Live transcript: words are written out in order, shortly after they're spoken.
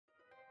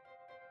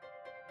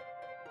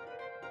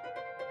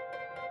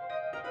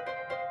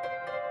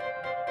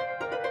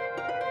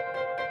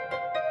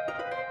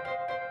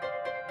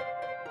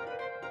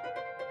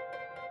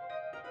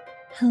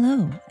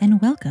Hello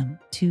and welcome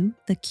to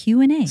the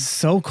Q&A.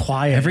 So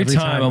quiet Every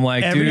time I'm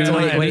like, Every dude,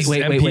 time. wait.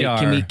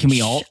 Can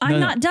we all? I'm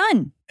not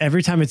done.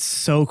 Every time it's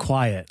so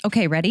quiet.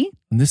 Okay, ready?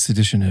 In this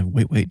edition of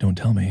Wait, Don't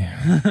Tell Me.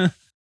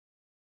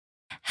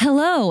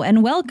 Hello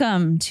and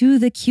welcome to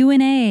the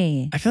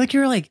Q&A. I feel like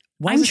you're like,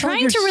 why I'm does it sound like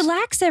trying to you're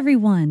relax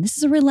everyone. This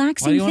is a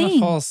relaxing Why do you want thing.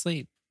 to fall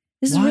asleep?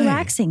 This is Why?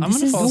 relaxing. I'm This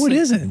gonna is fall No, it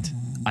asleep. isn't.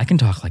 I can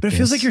talk like But it this.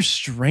 feels like you're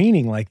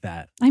straining like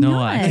that. I'm no,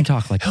 not. I can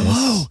talk like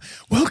Hello,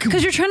 this. welcome.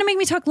 Because you're trying to make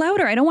me talk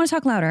louder. I don't want to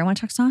talk louder. I want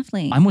to talk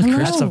softly. I'm with Hello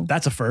Kristen.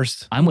 That's a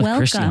first. I'm with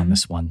Christian Welcome. on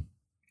this one.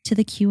 to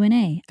the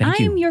Q&A. Thank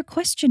you. I'm your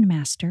question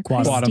master,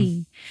 Quaddam.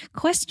 Christy.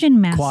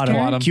 Question master.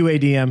 Quaddam.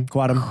 QADM.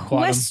 Quaddam.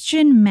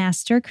 Question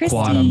master, Christy.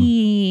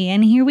 Quaddam.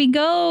 And here we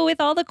go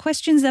with all the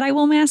questions that I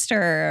will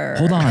master.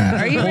 Hold on.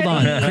 Are you Hold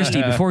on. ready?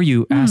 Christy, before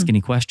you ask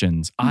any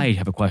questions, I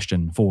have a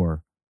question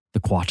for the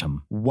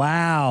Quatum.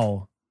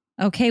 Wow.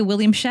 Okay,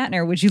 William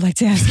Shatner, would you like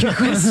to ask your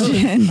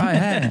question? I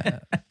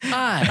have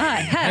I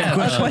have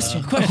a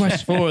question.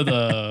 Question for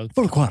the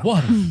For the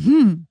quaddam.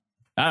 Mhm.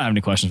 I don't have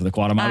any questions for the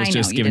Quatum. I was I know,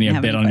 just you giving you didn't a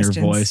have bit any on questions.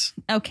 your voice.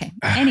 Okay.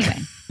 Anyway,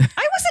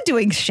 I wasn't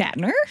doing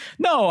Shatner.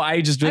 No, I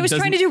was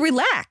trying to do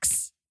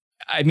relax.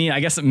 I mean,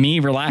 I guess me I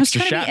was relaxed to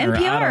trying to Shatner.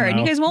 be I NPR, don't and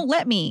you know. guys won't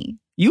let me.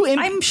 You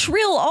I'm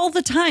shrill all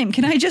the time.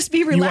 Can I just be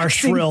You are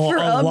relaxing shrill for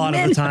a lot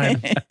of the time.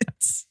 minute?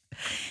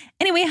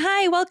 Anyway,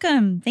 hi,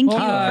 welcome. Thank you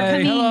for Hi,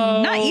 coming.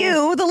 hello. Not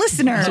you, the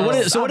listener. So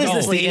what is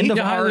this? The end of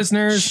Hi, our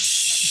listeners.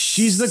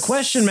 She's the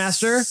question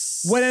master.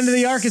 What end of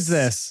the arc is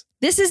this?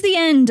 This is the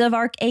end of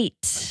Arc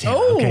 8.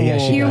 Okay, yeah,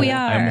 she Here got we it. are.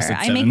 I almost said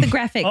I make 7. the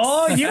graphics.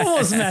 Oh, you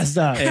almost messed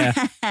up.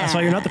 That's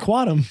why you're not the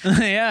quaddam.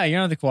 yeah,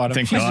 you're not the Quaddam.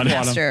 Thank She's God. the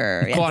Quaddam.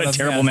 Master. Yeah. What a Quaddam,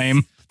 terrible yeah.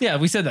 name. Yeah,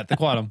 we said that. The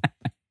Quaddam.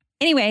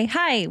 Anyway,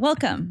 hi,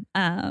 welcome.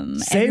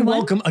 Say everyone.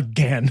 welcome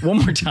again. One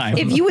more time.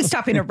 If you would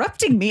stop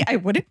interrupting me, I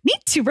wouldn't need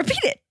to repeat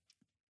it.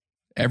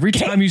 Every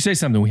time you say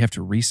something, we have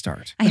to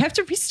restart. I have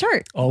to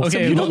restart. Oh, Okay, so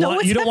you people don't know want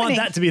what's you don't want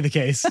happening. that to be the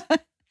case.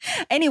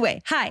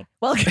 Anyway, hi,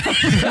 welcome.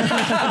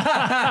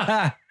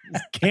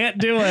 Can't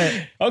do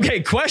it. Okay,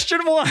 question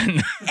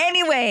 1.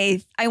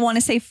 Anyway, I want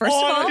to say first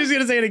of all, she's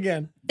gonna say it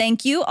again.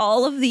 thank you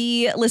all of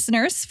the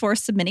listeners for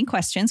submitting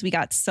questions. We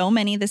got so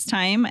many this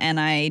time, and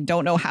I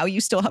don't know how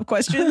you still have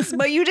questions,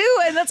 but you do,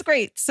 and that's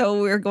great. So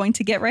we're going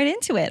to get right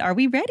into it. Are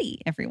we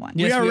ready, everyone?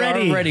 Yes, are we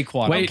ready. are ready,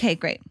 Quaddam. Wait. Okay,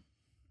 great.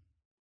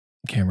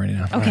 Okay, I'm ready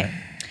now. Okay.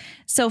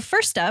 So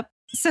first up,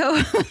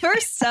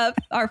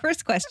 our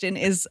first question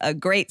is a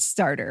great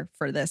starter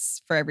for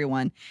this for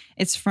everyone.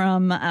 It's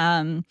from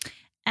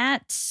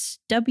at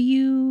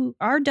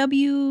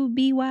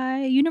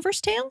RWBY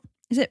Universe Tale.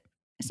 Is it?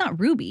 It's not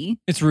Ruby.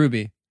 It's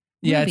Ruby.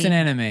 Yeah, it's Ruby.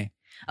 an anime.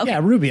 Okay. Yeah,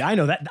 Ruby. I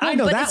know that. I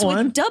know but that it's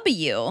one. with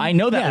W. I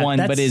know that Yeah, one,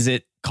 but that's- is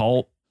it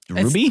called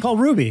It's Ruby? It's called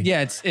Ruby.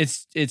 Yeah,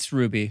 it's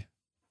Ruby.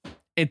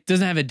 It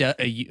doesn't have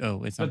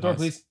it's not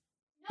pause.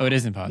 Oh, it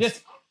isn't pause.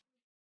 Yes.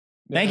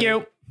 Thank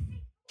you.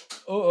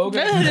 Oh,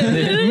 okay.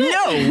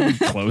 No.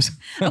 Close.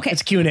 Okay.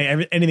 It's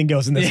Q&A. Anything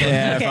goes in this one.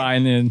 Yeah, Okay.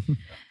 fine then.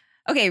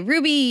 Okay,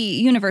 Ruby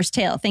Universe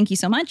Tale. Thank you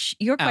so much.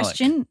 Your Alec.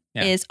 question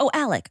Yeah. is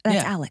Alec. That's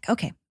Yeah. Alec.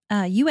 Okay.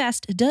 You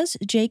asked, does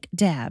Jake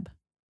dab?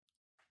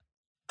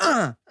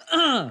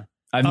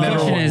 I've question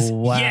never is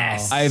wow.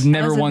 yes. I've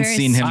never was a once very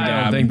seen him I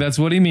dab. don't think that's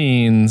what he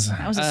means.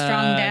 That was a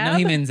strong dab. No,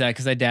 he means that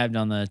because I dabbed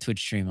on the Twitch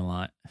stream a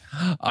lot.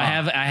 I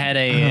had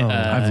a.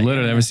 I've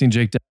literally never seen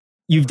Jake dab.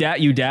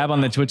 You dab on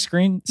the Twitch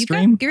stream? You've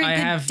got very I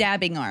good have-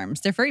 dabbing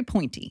arms. They're very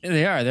pointy.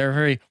 They are. They're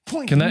very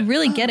pointy. Can You that?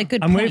 really get a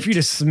good I'm point. waiting for you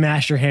to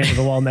smash your hand to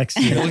the wall next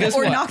to you. Well, guess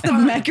or what? knock the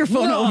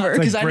microphone over.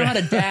 Because Like I know how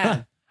to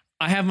dab.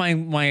 I have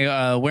my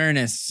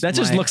awareness. That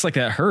just my- looks like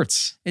that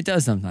hurts. It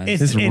does sometimes. It's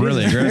This is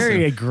really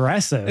very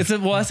aggressive. That's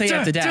how you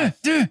have to dab.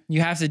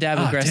 You have to dab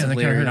Oh, damn, that aggressively,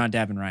 kinda or you're hurt. not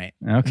dabbing right.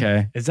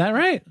 Okay. Is that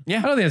right? I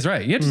don't think that's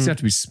right. You just have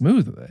to be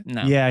smooth with it.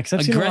 No. Yeah, because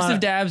I've seen a lot aggressive of-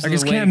 dabs. I are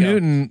guess the way Cam to go.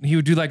 Newton, he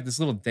would do like this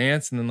little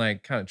dance and then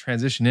like kind of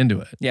transition into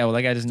it. Yeah, well,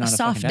 that guy does not A a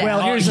soft fucking dab. dab.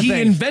 Well, here's the he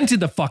thing. invented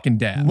the fucking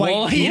dab.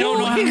 Well, you don't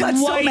know he got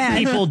so white mad.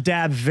 people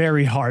dab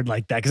very hard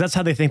like that because that's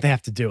how they think they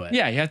have to do it.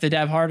 Yeah, you have to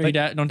dab hard or you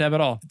don't dab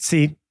at all.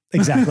 See,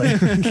 exactly.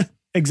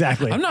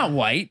 Exactly. I'm not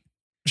white.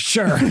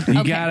 Sure. You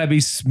Okay. gotta be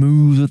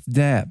smooth with the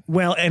dab.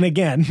 Well, and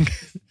again,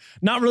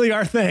 not really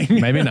our thing.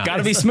 Maybe not.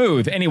 Gotta be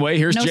smooth. Anyway,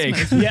 here's No Jake.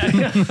 smooth.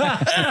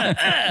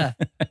 Yeah.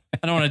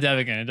 I don't want to dab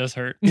again. It does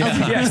hurt.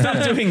 Yeah,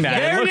 stop doing that.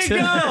 There It looks- you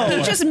go.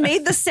 He just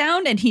made the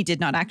sound and he did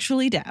not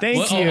actually dab. Thank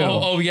What? you.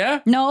 Oh, yeah?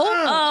 No?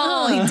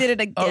 Oh, he did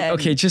it again. Oh,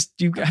 okay, just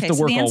you have Okay, to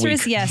so work the all answer week.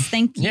 is yes.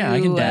 Thank you. Yeah,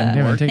 I can dab.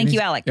 Yeah, take thank these- you,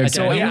 Alec. Yeah,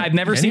 So yeah, I've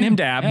never seen him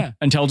dab Yeah.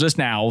 until just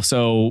now.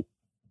 So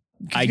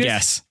I You guys-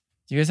 guess.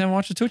 You guys haven't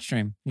watched a Twitch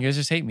stream. You guys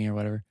just hate me or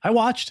whatever. I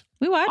watched.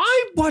 We watched.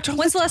 I watch. all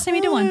When's the last time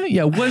you did one?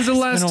 Yeah, when's the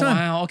last been a time?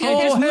 while. Okay, oh,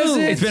 here's has moves.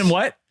 it? It's been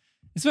what?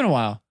 It's been a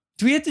while.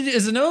 Do we have to?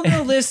 Is the no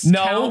list?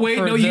 No, count wait,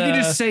 for no. You can the-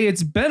 just say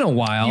it's been a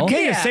while. You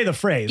can't Yeah. just say the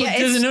phrase. Yeah,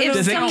 Does it's, it- it's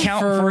does it count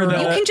count for the-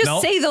 You can just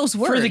no. say those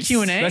words. for the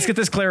Q&A? Let's get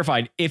this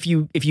clarified. If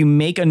you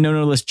make a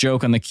no list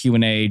joke on the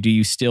Q&A, do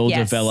you still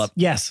Yes. develop?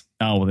 Yes.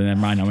 Oh, well then never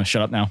mind. I'm gonna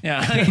shut up now.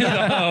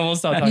 Yeah. We'll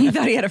stop He talking.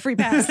 thought he had a free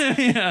pass.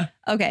 Yeah.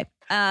 Okay.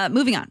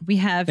 Moving on. We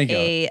have Thank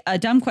you, a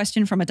dumb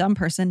question from a dumb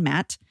person,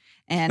 Matt.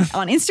 And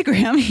on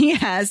Instagram, he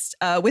asked,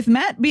 with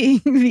Matt being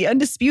the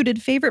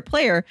undisputed favorite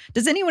player,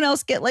 does anyone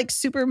else get like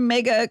super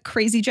mega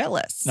crazy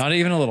jealous? Not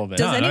even a little bit.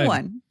 Does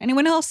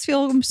anyone else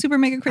feel super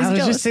mega crazy I was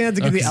jealous? just saying that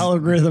to get the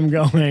algorithm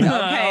going. Okay,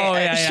 Oh,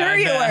 yeah, sure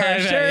you yeah, were. yeah,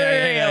 Sure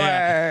yeah, you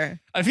yeah. were.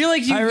 I feel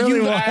like I really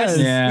you've was. asked,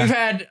 Yeah. we've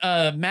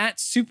had Matt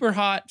super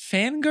hot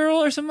fangirl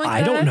or something like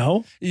I that. don't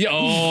know. Yeah,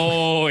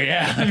 oh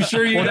yeah, I'm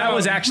sure you. Well, that know.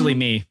 was actually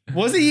me.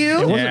 Was it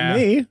you? It wasn't Yeah.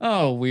 me.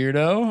 Oh,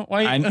 weirdo.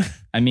 Why?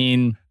 I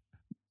mean,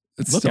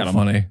 It's Look still at 'em.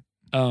 funny.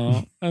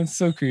 Oh, that's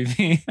so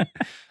creepy. All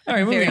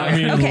right, moving Very on. I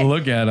mean, Okay.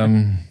 look at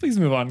him. Please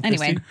move on.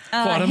 Anyway, Christy.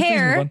 Quantum, please move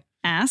Hair on.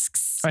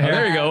 asks. oh,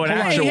 there you go, an Hi,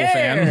 actual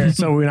Hair. fan.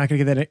 So we're not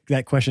going to get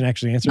that question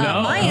actually answered.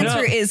 No. My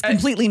answer is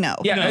completely no.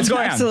 Yeah, No. it's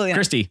going Absolutely on. not.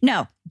 Christy,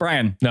 No.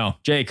 Brian, No.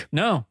 Jake,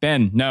 No.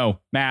 Ben, no,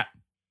 Matt.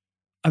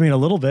 I mean, a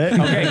little bit.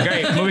 Okay,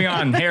 great. Moving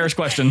on. Hair's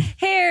question.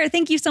 Hair,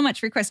 thank you so much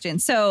for your question.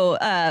 So,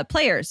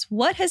 players,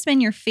 what has been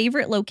your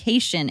favorite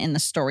location in the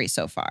story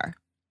so far?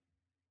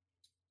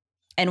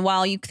 And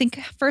while you think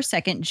for a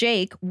second,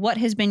 Jake, what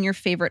has been your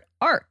favorite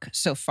arc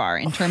so far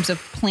in terms of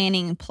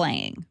planning and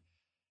playing?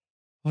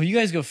 Well, you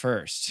guys go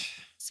first.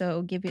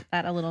 So give it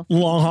that a little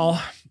Long haul.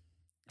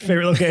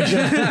 Favorite location.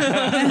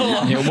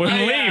 You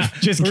wouldn't leave.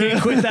 Just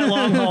can't quit that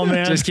long haul,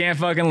 man. Just can't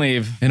fucking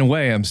leave. In a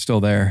way, I'm still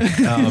there.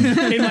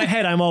 In my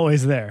head, I'm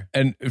always there.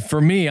 And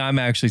for me, I'm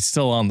actually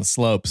still on the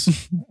slopes,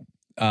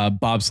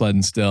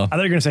 bobsledding still. I thought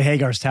you were going to say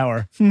Hagar's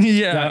Tower.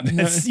 Yeah.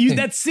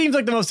 That seems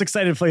like the most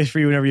excited place for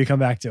you whenever you come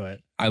back to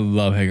it. I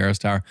love Hagar's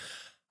Tower.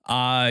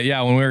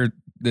 Yeah, when we were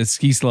the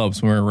ski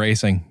slopes, when we were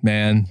racing,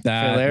 man,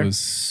 that there? was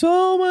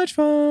so much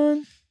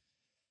fun.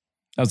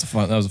 That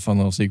was a fun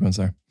little sequence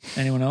there.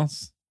 Anyone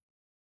else?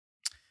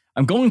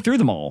 I'm going through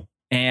them all,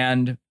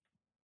 and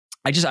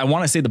I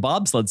want to say the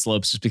bobsled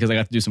slopes just because I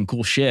got to do some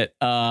cool shit.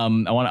 I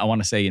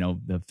want to say,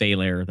 the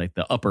Faelair, like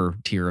the upper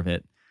tier of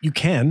it. You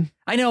can.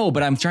 I know,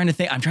 but I'm trying to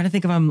think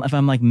if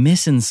I'm like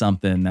missing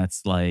something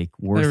that's like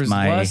worth There's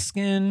my.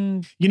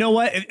 Luskin. You know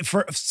what?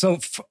 For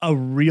a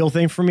real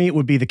thing for me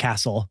would be the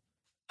castle.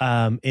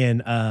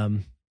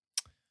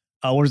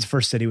 What was the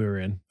first city we were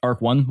in?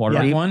 Arc 1,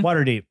 Waterdeep. Yeah, one?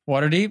 Waterdeep.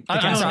 Waterdeep.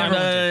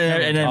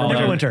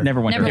 Neverwinter.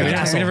 Neverwinter. Yeah, Yeah,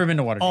 castle. we've never been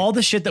to Waterdeep. All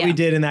the shit that we Yeah.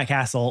 did in that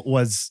castle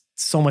was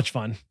so much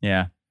fun.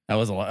 Yeah. That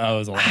was a lot. That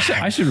was a lot.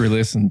 I should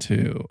re-listen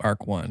to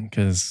Arc 1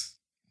 because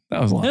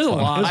that was a lot. There's a of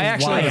fun. lot. It was I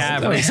actually wild.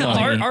 have That was recently.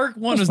 fun. Arc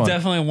 1 That was was fun.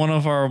 definitely one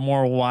of our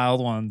more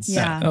wild ones.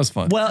 Yeah. That was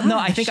fun. Well, no,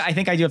 I think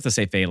I do have to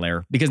say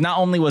Faelair because not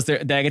only was there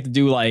did I get to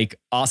do like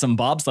awesome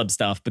bobsled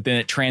stuff, but then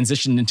it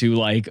transitioned into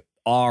like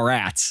all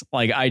rats.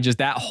 Like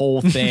that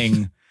whole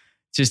thing.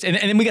 And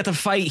then we got to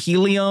fight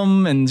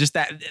Helium and just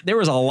that there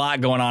was a lot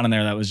going on in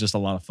there that was just a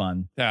lot of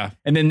fun. Yeah.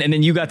 And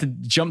then you got to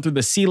jump through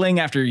the ceiling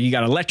after you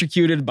got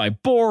electrocuted by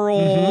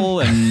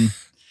Boral and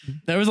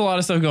There was a lot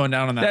of stuff going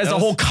down on that. there's That a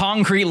was- whole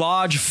concrete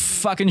lodge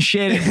fucking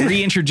shit. It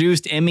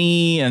reintroduced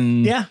Emmy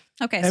and Yeah.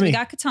 Okay, so Emmy. we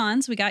got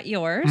Catan's, we got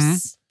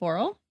yours,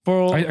 Boral.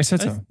 Boral- I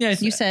said so. Yeah.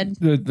 You said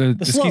The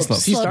ski slopes.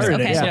 slopes. He started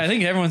Okay. it. Yeah, Yeah. I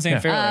think everyone's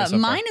saying fair. so far.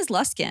 mine is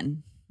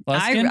Luskin.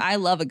 Luskin? I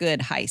love a good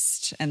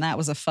heist, and that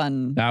was a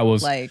fun. That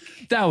was like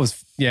that was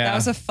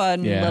a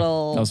fun yeah,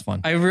 little. that was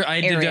fun. I did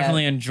area.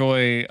 definitely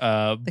enjoy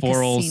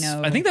Boral's.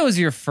 casino. I think that was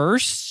your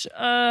first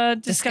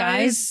disguise.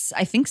 disguise.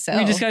 I think so.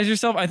 You disguised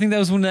yourself. I think that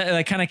was when that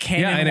like kind of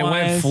canon. Yeah, and it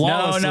went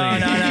flawlessly. No.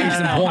 Here's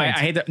the I point.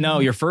 hate that. No,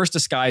 your first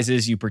disguise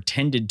is you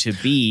pretended to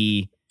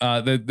be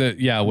With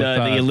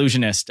the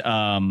illusionist,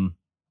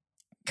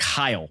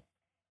 Kyle.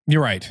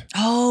 you're right.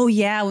 Oh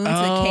yeah, we went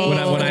to the Oh. cave When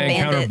I with the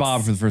encountered bandits.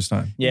 Bob for the first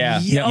time. Yeah.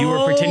 Yeah. You were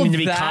Oh, pretending to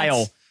be that's-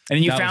 Kyle. And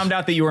then you that found was-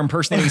 out that you were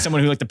impersonating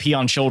someone who liked to pee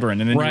on children.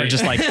 And then you were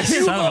just like, you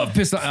son love of a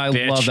pissing. I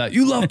bitch. love that.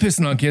 You love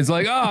pissing on kids.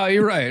 Like, oh,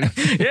 you're right.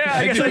 Yeah,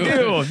 I guess I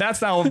do.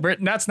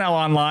 That's now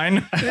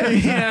online.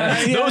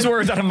 Yeah, Those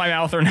words out of my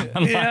mouth are now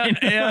online.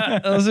 yeah,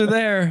 those are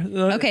there.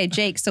 Okay,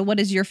 Jake. So, what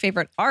is your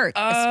favorite arc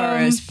as far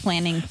as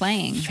playing?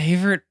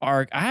 Favorite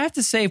arc? I have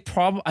to say,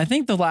 I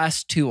think the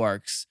last two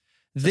arcs.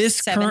 This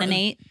 7 and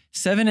 8.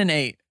 7 and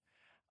 8.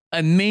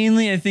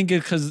 Mainly, I think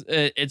because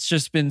it's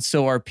just been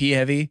so RP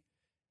heavy.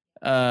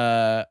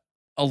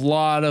 A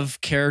lot of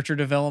character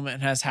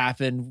development has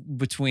happened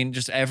between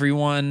just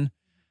everyone.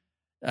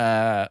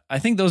 I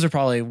think those are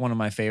probably one of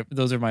my favorite.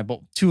 Those are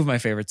two of my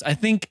favorites. I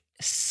think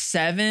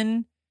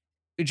 7,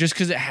 just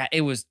because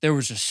there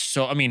was just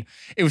so. I mean,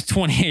 it was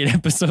 28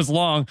 episodes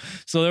long,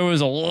 so there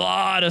was a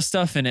lot of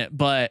stuff in it.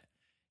 But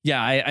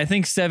yeah, I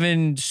think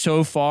 7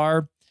 so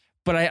far.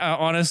 But I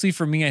honestly,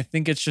 for me, I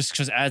think it's just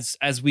because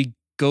as we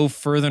go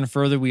further and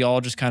further, we all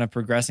just kind of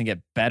progress and get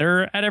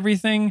better at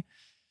everything.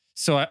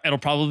 So it'll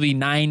probably be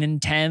 9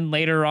 and 10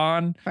 later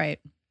on. Right.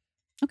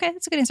 Okay,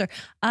 that's a good answer.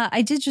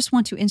 I did just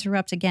want to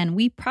interrupt again.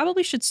 We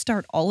probably should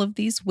start all of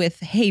these with,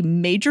 hey,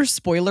 major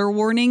spoiler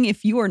warning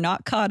if you are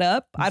not caught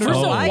up. I don't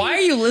First know of all, why are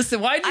you listening?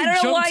 Why did you I don't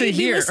know jump why to you'd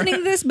be here? listening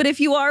to this, but if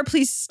you are,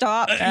 please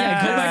stop.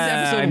 Yeah, go back to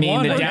episode I mean,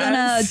 1. the We're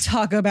dad- gonna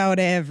talk about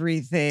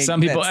everything.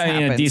 Some people, that's a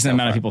happened decent so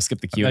amount of far. people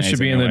skip the Q&A. That should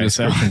be in the anyway,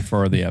 so- description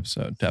for the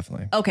episode,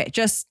 definitely. Okay,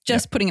 just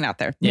putting it out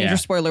there. Yeah. Major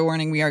spoiler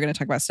warning. We are going to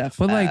talk about stuff.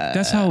 But like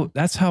that's how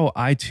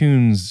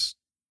iTunes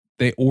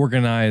they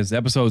organize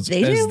episodes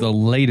They as do? the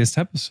latest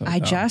episode. I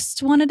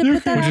just wanted to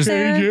put that Which out is-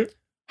 there.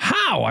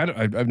 How?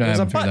 I've There's not a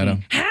haven't figured that out.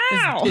 button.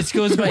 How? It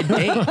goes by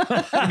date.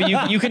 I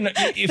mean, you can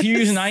if you're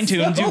using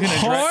iTunes,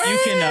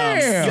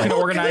 you can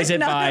organize it Could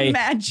not by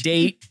imagine.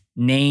 date,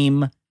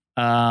 name,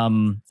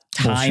 time,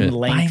 Bullshit.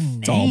 length.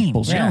 It's all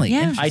bullshit. Yeah.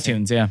 Yeah.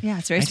 iTunes, yeah. Yeah,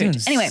 it's very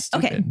iTunes strange. Anyway,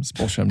 okay. Stupid. It's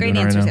bullshit I'm Great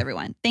doing answers, right now.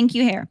 everyone. Thank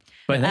you, Hair.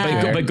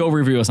 But go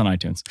review us on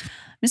iTunes.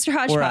 Mr. Or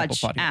Apple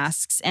Hodgepodge Podcasts.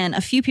 asks, and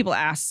a few people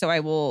asked, so I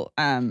will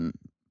I'll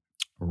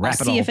Wrap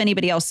it see all. if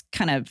anybody else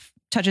kind of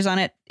touches on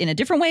it in a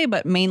different way,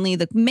 but mainly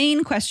the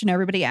main question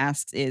everybody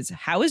asks is,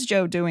 how is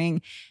Joe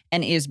doing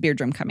and is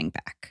Beardrum coming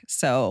back?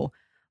 So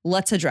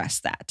let's address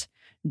that.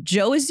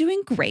 Joe is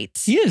doing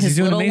great. He is. His He's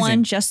doing little amazing.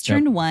 one just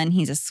turned 1.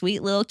 He's a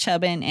sweet little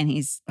chubbin and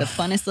he's the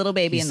funnest little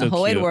baby He's in the so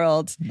whole wide cute.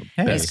 world.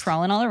 Hey. He's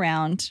crawling all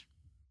around.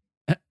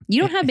 You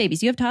don't have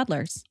babies. You have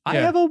toddlers. I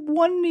Yeah. have a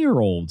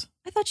 1-year-old.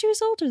 I thought she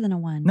was older than a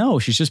 1. No,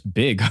 she's just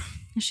big.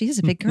 She is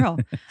a big girl.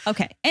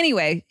 Okay.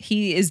 Anyway,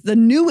 he is the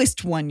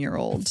newest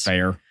 1-year-old,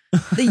 Fair.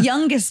 the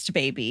youngest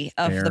baby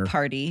of the Fair.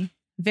 party.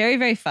 Very,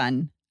 very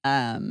fun.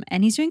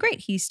 And he's doing great.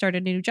 He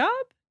started a new job.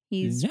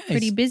 He's Nice.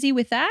 pretty busy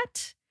with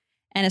that.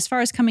 And as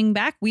far as coming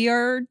back, we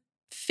are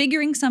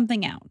figuring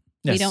something out.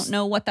 We Yes. don't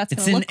know what that's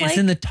It's going to in look like, it's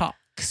in the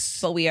talks.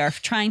 but we are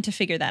trying to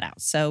figure that out.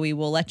 So we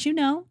will let you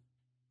know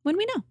when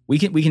we know. We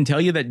can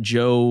tell you that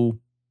Joe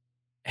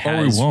Or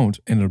we has won't,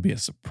 and it'll be a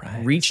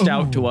surprise. reached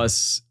out Ooh. to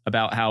us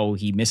about how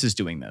he misses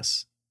doing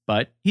this,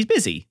 but he's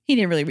busy. He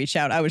didn't really reach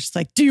out. I was just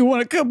like, do you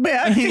want to come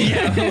back?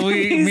 Yeah,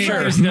 He's me like,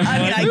 first. I mean,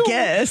 I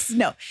guess.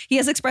 No, he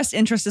has expressed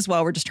interest as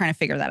well. We're just trying to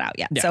figure that out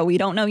yet. Yeah. So we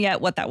don't know yet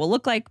what that will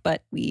look like,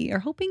 but we are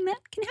hoping that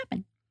can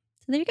happen.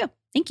 So there you go.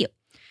 Thank you.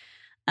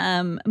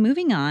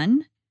 Moving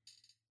on.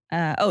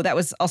 That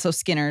was also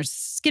Skinner's.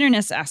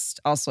 Skinnerness asked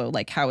also,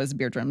 like, how is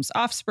Beardrum's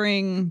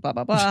offspring? Blah,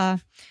 blah, blah.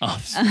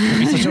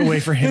 Such a way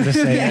for him to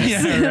say it.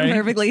 Yes, Yeah, right.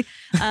 perfectly.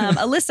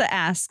 Alyssa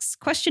asks,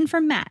 question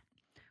from Matt.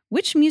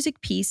 Which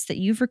music piece that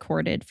you've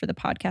recorded for the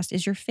podcast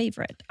is your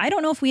favorite? I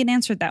don't know if we had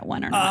answered that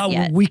one or not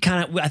yet.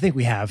 I think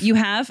we have. You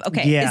have?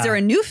 Okay. Yeah. Is there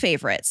a new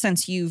favorite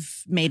since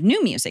you've made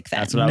new music then?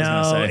 That's what I was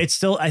no, gonna say. it's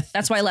still,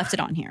 That's why I left it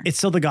on here. it's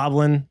still the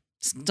Goblin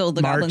Still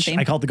the March. Goblin theme.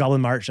 I call it the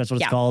Goblin March. That's what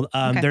Yeah. it's called.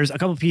 Okay. There's a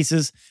couple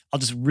pieces. I'll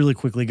just really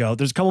quickly go.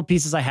 There's a couple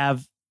pieces I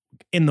have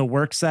in the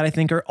works that I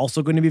think are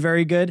also going to be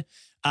very good.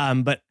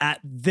 But at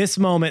this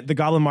moment, the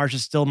Goblin March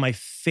is still my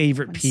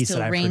favorite piece Still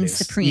that I've reigns produced.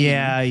 supreme.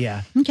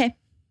 Yeah. Okay.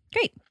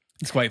 Great.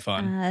 It's quite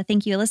fun.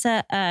 Thank you,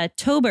 Alyssa.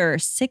 Tober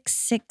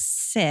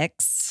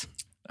 666.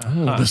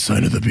 Oh,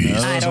 sign of the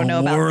beast. I don't know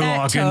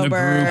about that,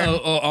 Tober.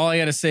 All I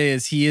gotta say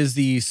is he is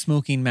the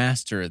smoking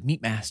master, the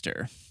meat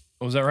master.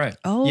 was that right?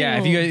 Oh. Yeah,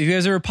 if you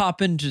guys ever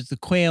pop into the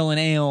Quail and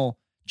Ale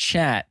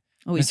chat,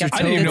 Oh, we've Mr. got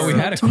I didn't even know we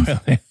had a quail.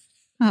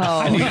 Oh.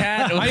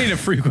 I need to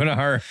frequent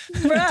our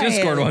Brian.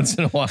 Discord once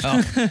in a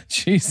while.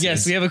 Jesus.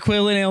 yes, we have a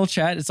Quail and Ale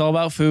chat. It's all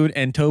about food,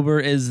 and Tober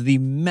is the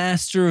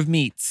master of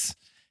meats.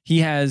 He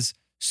has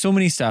so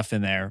many stuff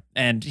in there,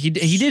 and he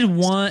did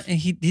one.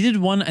 He did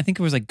one. I think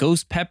it was like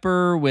ghost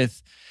pepper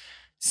with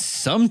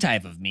some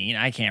type of meat.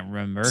 I can't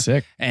remember.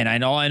 Sick. And I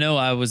know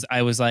I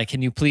was like,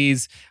 can you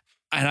please?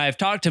 And I've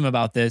talked to him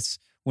about this.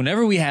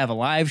 Whenever we have a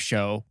live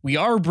show, we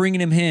are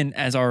bringing him in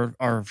as our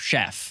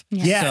chef.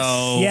 Yes.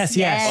 So-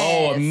 yes.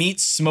 Oh, a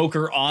meat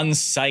smoker on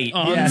site.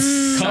 On Yes.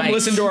 Come site.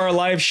 listen to our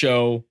live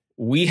show.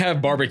 We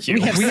have barbecue.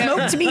 We have We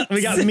have- smoked meat.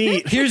 We got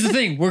meat. Here's the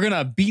thing: we're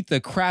gonna beat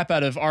the crap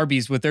out of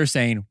Arby's. What they're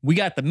saying, we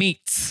got the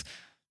meats.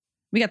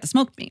 We got the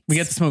smoked meats. We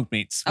got the smoked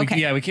meats.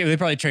 Okay. We can't. They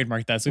probably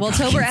trademarked that. So we Well,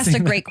 probably Tober can't asked say a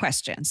that. great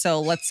question. So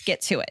let's get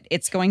to it.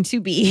 It's going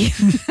to be.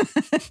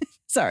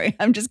 Sorry,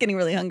 I'm just getting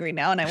really hungry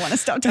now and I want to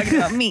stop talking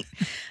about meat.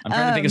 I'm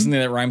trying to think of something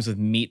that rhymes with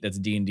meat that's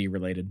D&D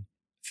related.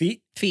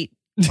 Feet. Feet.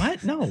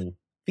 What? No.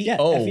 Yeah.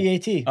 Oh.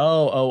 F-E-A-T.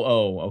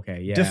 Oh.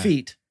 Okay. Yeah.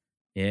 Defeat.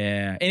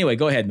 Yeah. Anyway,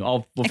 go ahead.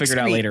 We'll figure it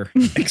out Excrete. later.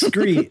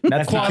 Excrete.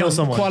 That's to kill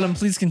someone. Quantum,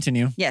 please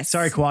continue. Yes.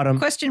 Sorry, Quadum.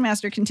 Question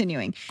Master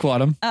continuing.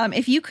 Quantum.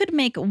 If you could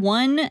make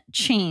one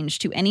change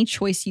to any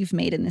choice you've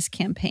made in this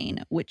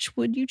campaign, which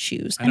would you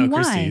choose I know and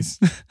why? Christie's.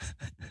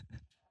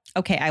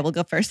 Okay, I will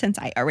go first since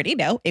I already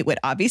know. It would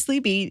obviously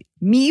be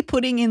me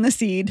putting in the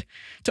seed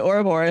to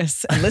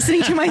Ouroboros and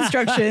listening to my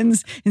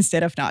instructions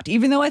instead of not.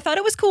 Even though I thought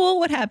it was cool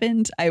what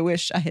happened, I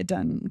wish I had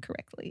done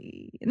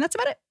correctly. And that's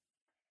about it.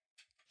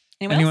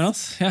 Anyone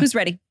else? Yeah. Who's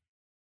ready?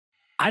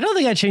 I don't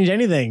think I changed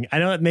anything. I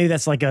know that maybe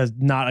that's like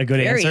not a good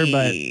answer,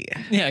 but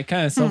Yeah,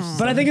 kind of self.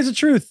 but I think it's the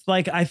truth.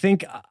 Like I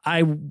think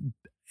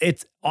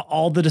it's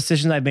all the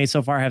decisions I've made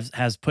so far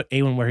has put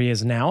Awen where he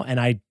is now, and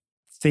I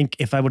think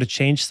if I would have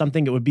changed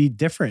something, it would be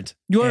different.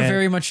 you are And-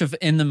 very much of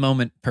in the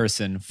moment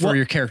person for Well,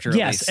 your character. At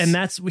yes, least. and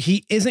that's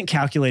he isn't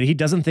calculated. He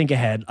doesn't think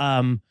ahead.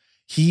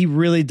 He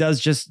really does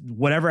just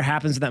whatever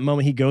happens in that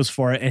moment, he goes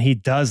for it, and he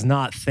does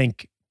not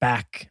think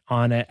back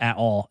on it at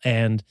all.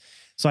 And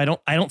so I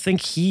don't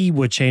think he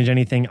would change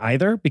anything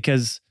either,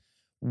 because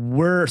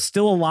we're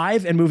still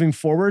alive and moving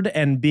forward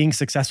and being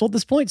successful at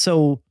this point.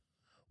 So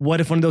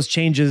what if one of those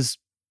changes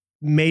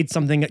made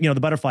something, the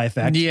butterfly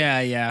effect.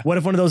 Yeah. What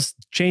if one of those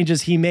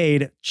changes he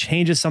made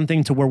changes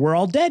something to where we're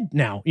all dead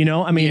now?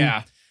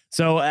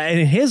 So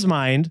in his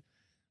mind,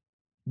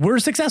 we're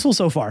successful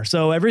so far.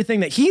 So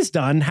everything that he's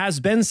done has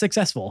been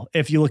successful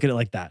if you look at it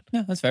like that.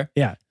 Yeah, that's fair.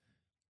 Yeah.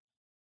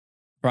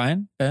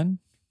 Brian, Ben?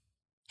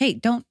 Hey,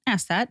 don't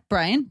ask that.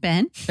 Brian,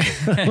 Ben.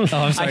 I'm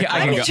sorry.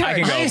 I can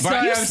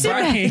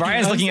go.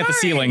 Brian's looking at the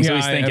ceiling, so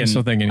he's thinking. I'm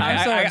still thinking.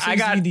 I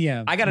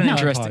got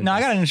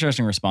an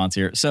interesting response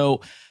here.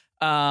 So,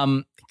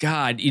 so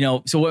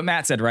what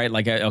Matt said, right?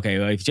 Like, okay,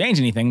 well, if you change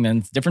anything, then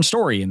it's a different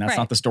story, and that's Right.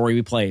 not the story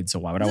we played. So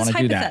why would I This want is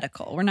to do that?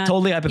 hypothetical. We're not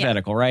Totally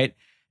hypothetical, right?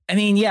 I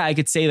mean, yeah, I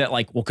could say that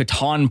like, well,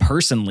 Catan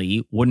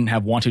personally wouldn't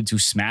have wanted to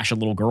smash a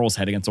little girl's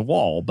head against a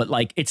wall, but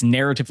like it's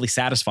narratively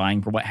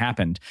satisfying for what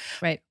happened.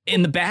 Right.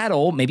 In the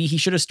battle, maybe he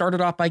should have started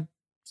off by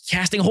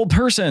casting a whole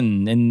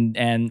person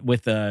and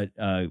with God,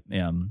 I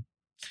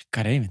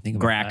didn't even think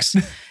about Grax.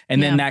 that.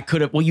 And then Yeah. that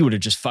could have, well, you would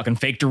have just fucking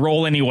faked a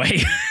roll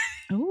anyway.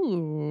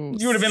 Ooh.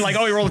 You would have been like,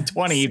 oh, he rolled a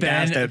 20. He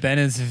passed it. Ben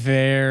is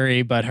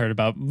very butthurt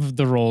about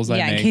the rolls I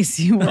Yeah, in make. case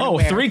you were Oh,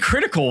 aware. 3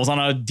 criticals on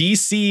a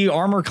DC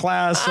armor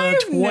class I've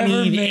never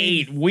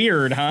 28.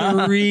 Weird,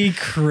 huh? 3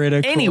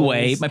 criticals.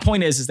 Anyway, my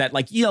point is that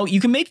like,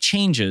 you can make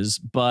changes,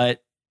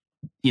 but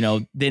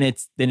then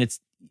it's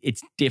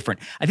different.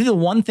 I think the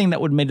one thing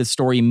that would make the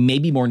story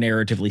maybe more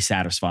narratively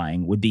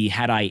satisfying would be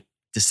had I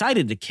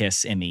decided to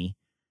kiss Emmy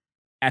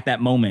at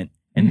that moment,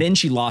 and then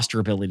she lost her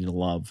ability to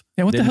love.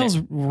 Yeah, what the Then hell's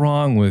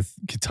wrong with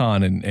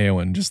Catan and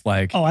Eowyn? Just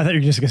like, Oh, I thought you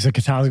were just going to say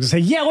Catan. I was going to say,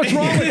 yeah, what's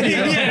wrong with you?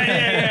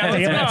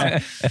 yeah.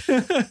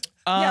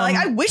 Yeah, like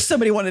I wish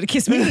somebody wanted to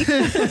kiss me.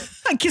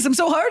 I'd kiss him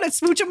so hard, I'd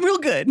smooch him real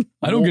good.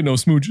 I don't get no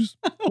smooches.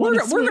 We're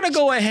going to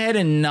go ahead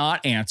and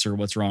not answer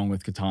what's wrong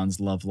with Catan's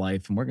love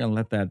life, and we're going to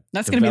let that.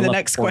 That's gonna be the develop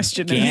next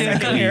question in a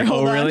organically. second here.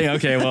 Hold Oh, really? on.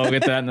 Okay, well, we'll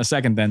get to that in a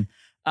second then.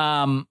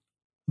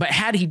 But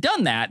had he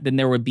done that, then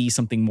there would be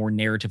something more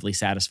narratively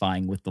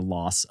satisfying with the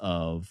loss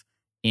of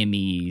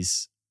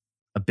Emmy's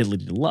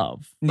ability to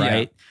love,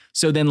 right? Yeah.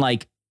 So then,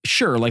 like,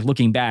 sure, like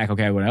looking back,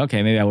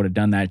 maybe I would have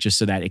done that just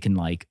so that it can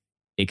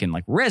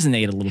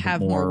resonate a little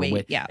Have bit more more weight,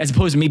 with, yeah. as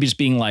opposed to maybe just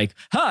being like,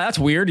 that's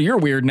weird. You're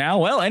weird now.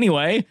 Well,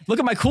 anyway, look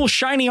at my cool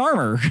shiny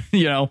armor,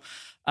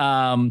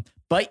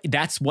 But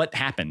that's what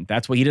happened.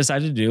 That's what he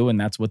decided to do, and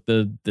that's what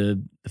the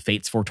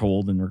fates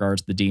foretold in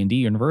regards to the D&D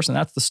universe, and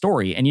that's the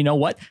story. And you know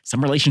what? Some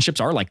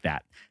relationships are like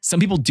that. Some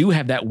people do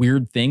have that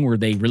weird thing where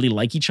they really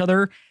like each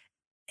other,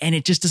 and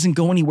it just doesn't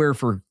go anywhere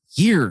for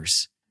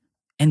years.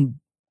 And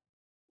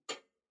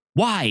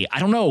why? I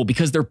don't know,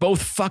 because they're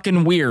both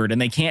fucking weird and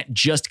they can't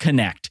just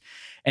connect.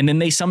 And then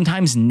they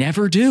sometimes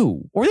never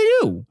do, or they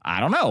do.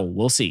 I don't know.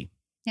 We'll see.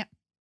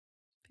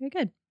 Very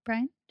good.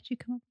 Brian, did you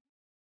come up?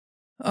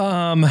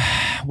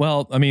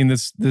 Well, I mean,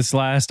 this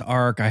last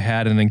arc, I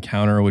had an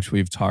encounter which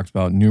we've talked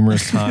about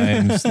numerous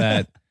times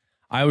that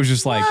I was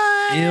just like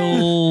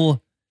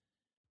ill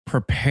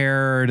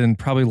prepared and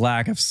probably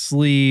lack of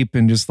sleep,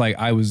 and just like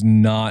I was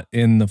not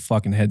in the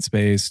fucking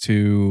headspace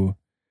to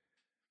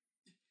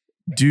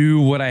do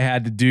what I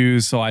had to do,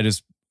 so I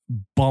just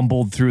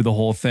bumbled through the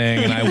whole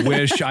thing. And I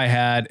wish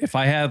if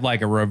I had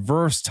like a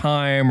reverse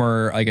time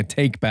or like a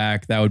take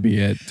back, that would be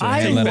it.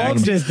 I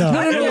loved it though.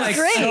 No, It was like,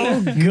 great.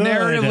 so good.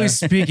 Narratively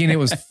speaking, it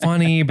was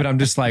funny, but I'm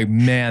just like,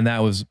 man,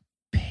 that was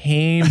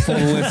painful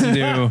to listen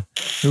to.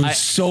 It was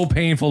so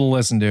painful to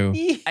listen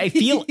to. I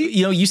feel,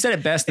 you said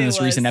it best in It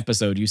this recent was.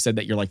 episode. You said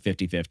that you're like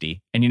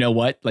 50-50. And you know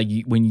what? Like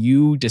when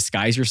you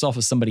disguise yourself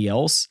as somebody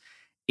else,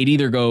 it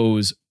either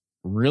goes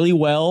really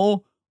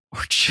well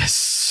or just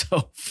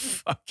so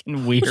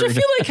fucking weird. Which I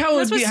feel like how it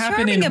That's would be what's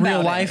happening in charming real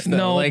about life, it. though.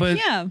 No, like, but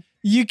Yeah.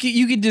 you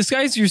can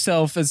disguise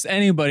yourself as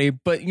anybody,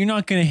 but you're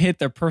not going to hit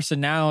their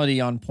personality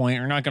on point.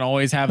 You're not going to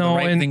always have the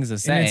right things to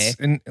say.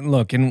 And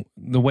look, and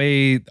the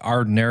way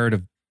our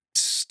narrative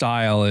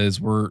style is,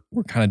 we're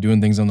kind of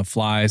doing things on the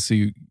fly. So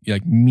you,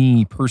 like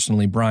me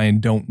personally, Brian,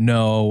 don't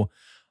know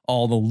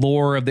all the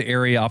lore of the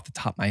area off the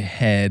top of my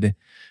head.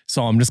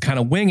 So I'm just kind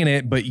of winging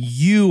it, but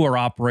you are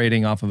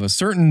operating off of a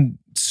certain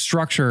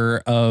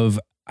structure of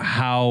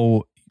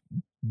how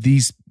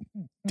these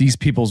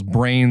people's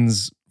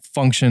brains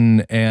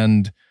function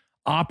and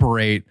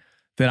operate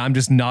that I'm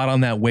just not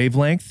on that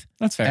wavelength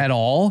That's fair. at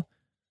all.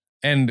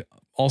 And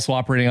also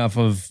operating off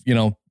of,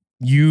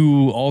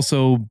 you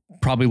also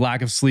probably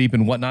lack of sleep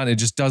and whatnot. It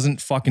just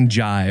doesn't fucking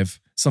jive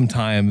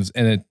sometimes.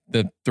 And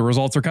the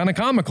results are kind of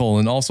comical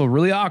and also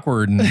really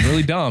awkward and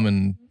really dumb.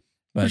 And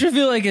Which I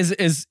feel like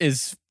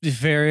is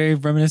very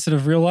reminiscent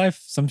of real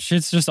life. Some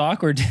shit's just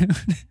awkward, dude.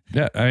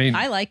 yeah, I mean,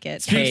 I like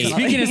it. Hey.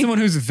 personally. Speaking as someone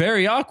who's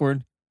very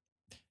awkward,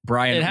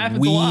 Brian, It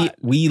happens a lot.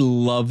 we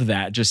love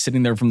that. Just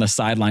sitting there from the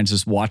sidelines,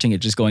 just watching it,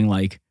 just going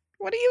like,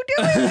 What are you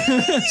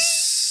doing?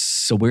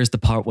 so where's the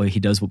part where he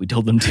does what we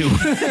told him to?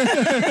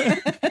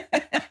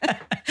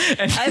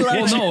 I love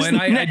well, it. no, and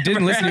I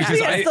didn't listen to it I think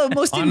because that's the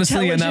most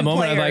honestly, in that intelligent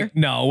moment, I'm player. like,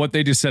 no, what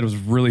they just said was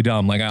really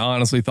dumb. Like, I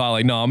honestly thought,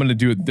 like, no, I'm going to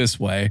do it this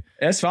way.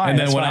 That's fine. And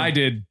then that's what fine. I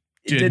did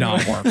did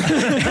not work.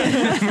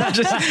 We're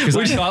just- Because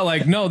I thought,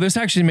 like, no, this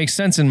actually makes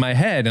sense in my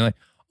head. And like,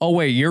 oh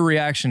wait, your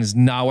reaction is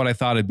not what I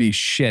thought it'd be.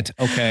 Shit.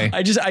 Okay.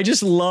 I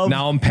just love.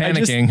 Now I'm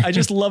panicking. I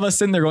just love us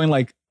sitting there going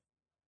like,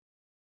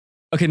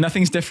 okay,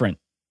 nothinging's different.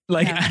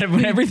 Like Yeah.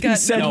 when everything's Got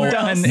said nowhere and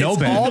done, else. No, it's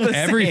Ben. all the same.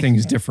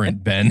 Everything's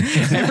different, Ben.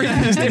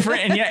 Everything's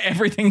different, and yet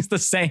everything's the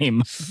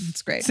same.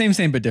 It's great.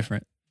 Same, but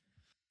different.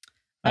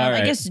 All I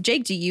right. guess,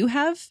 Jake, do you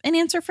have an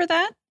answer for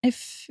that?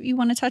 If you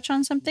want to touch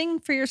on something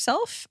for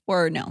yourself,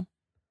 or no?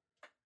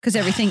 Because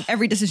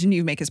every decision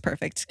you make is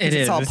perfect. Because It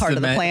it's is. all It's part the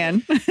of the ma-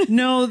 plan.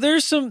 No,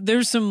 there's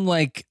some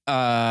like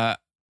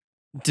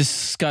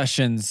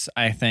discussions,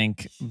 I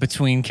think,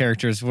 between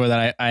characters where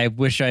that I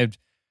wish I'd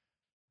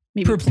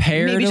Maybe,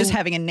 prepared Maybe a- just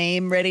having a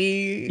name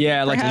ready.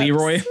 Yeah, like perhaps.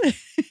 Leroy.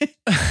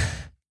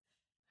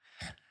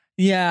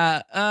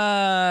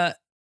 Yeah.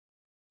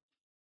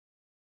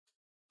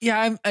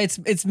 Yeah,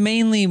 it's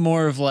mainly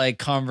more of like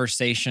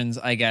conversations,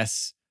 I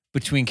guess,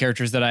 between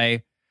characters that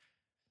I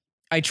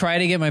try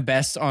to get my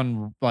best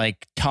on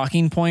like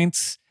talking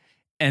points.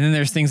 And then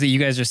there's things that you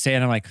guys just say,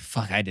 and I'm like,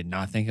 fuck, I did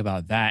not think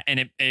about that.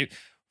 And it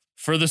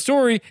for the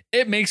story,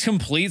 it makes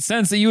complete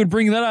sense that you would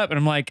bring that up. And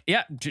I'm like,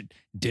 yeah,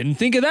 didn't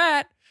think of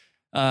that.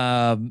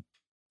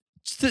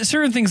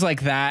 Certain things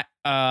like that.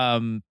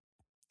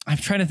 I'm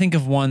trying to think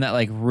of one that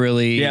like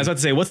really. Yeah, I was about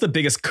to say, what's the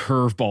biggest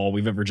curveball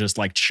we've ever just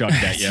like chugged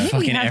at I you? think we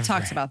Fucking have ever.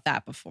 talked about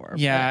that before. but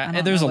I Yeah, don't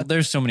and know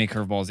there's so many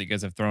curveballs that you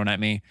guys have thrown at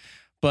me,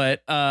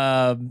 but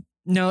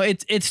no,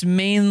 it's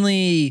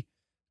mainly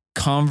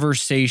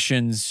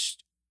conversations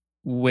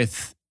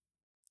with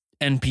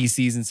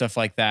NPCs and stuff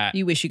like that.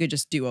 you wish you could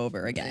just do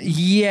over again.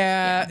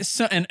 Yeah,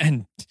 so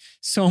and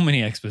so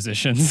many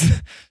expositions,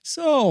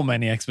 so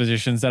many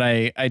expositions that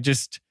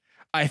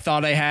I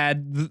thought I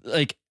had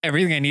like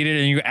everything I needed,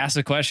 and you ask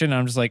a question, and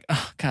I'm just like,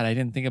 oh god, I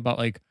didn't think about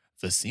like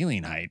the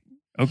ceiling height,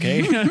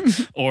 okay,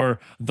 or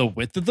the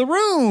width of the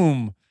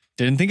room.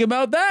 Didn't think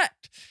about that.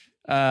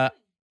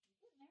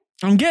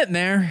 I'm getting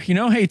there,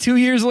 Hey, 2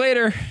 years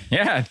later,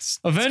 Yeah, it's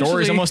Eventually-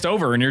 story's almost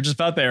over, and you're just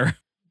about there.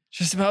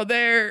 just about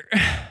there.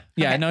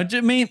 Yeah, Okay.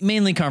 no,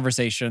 mainly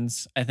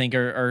conversations. I think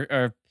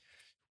are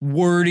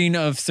wording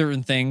of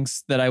certain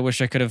things that I wish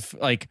I could have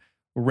like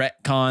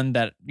retconned.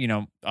 That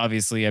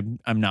obviously I'm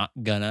not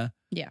gonna.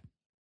 Yeah.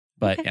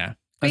 But Okay. yeah, Great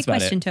that's about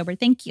question, it. Tober.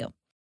 Thank you.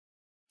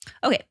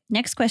 Okay,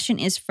 next question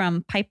is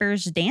from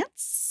Piper's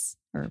Dance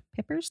or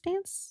Pepper's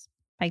Dance?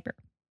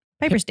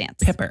 Piper's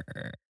Dance. Pepper,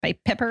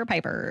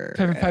 Piper.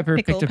 Picker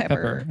Pickle picked a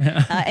Pepper.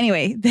 pepper.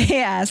 Anyway, they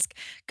ask,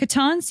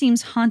 Catan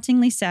seems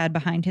hauntingly sad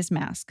behind his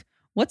mask.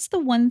 What's the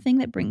one thing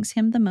that brings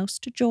him the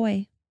most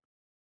joy?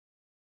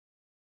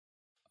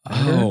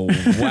 Oh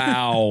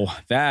wow,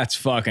 that's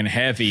fucking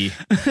heavy.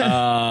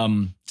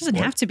 Doesn't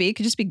have to be. It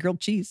could just be grilled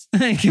cheese.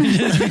 It can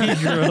just be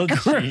grilled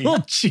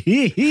Grilled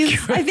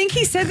cheese. I think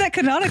he said that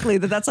canonically,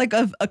 that's like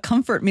a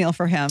comfort meal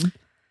for him.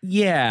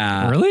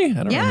 Yeah, Really? I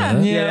don't Yeah.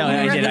 remember that. Yeah, we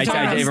I were did.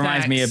 talking about It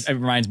snacks.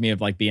 reminds me of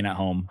like being at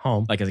home,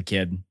 Home. like as a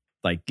kid.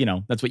 Like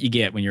that's what you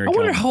get when you're. I a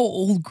wonder kid. how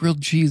old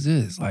grilled cheese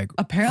is. Like,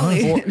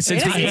 Apparently.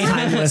 since,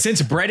 Yeah.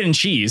 since bread and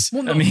cheese.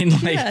 Well, no. I mean,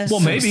 like, Yeah. well,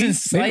 maybe.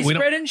 Since sliced we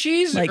don't- bread and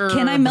cheese, Like, or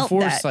can I melt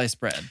before that? sliced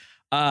bread?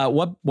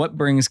 what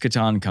brings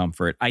Catan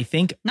comfort? I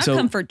think Not so.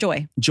 comfort,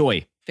 joy.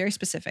 Joy, Very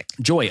specific.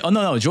 joy. Oh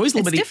no, joy's a It's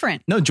little bit.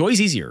 different. No, joy's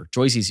easier.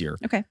 Joy's easier.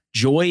 Okay.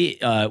 Joy.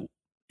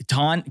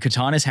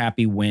 Catan is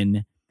happy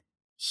when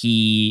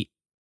he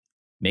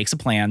makes a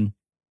plan,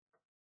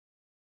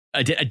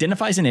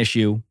 identifies an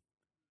issue,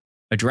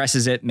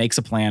 addresses it, makes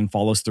a plan,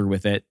 follows through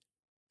with it,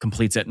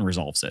 completes it, and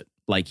resolves it.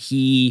 Like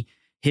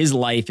his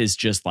life is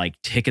just like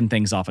ticking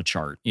things off a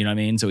chart. You know what I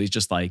mean? So he's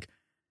just like,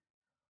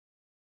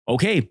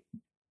 okay,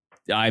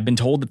 I've been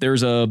told that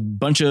there's a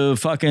bunch of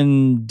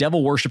fucking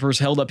devil worshippers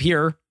held up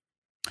here.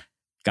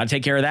 Got to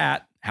take care of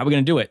that. How are we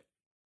going to do it?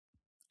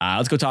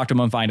 Let's go talk to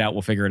them and find out.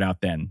 We'll figure it out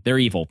then. They're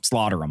evil.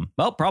 Slaughter them.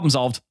 Well, problem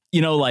solved.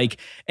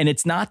 And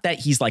it's not that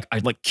he's like, I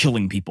like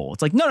killing people.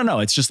 It's like, no.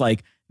 It's just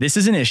like, this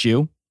is an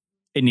issue.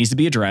 It needs to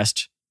be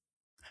addressed.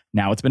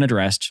 Now it's been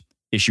addressed.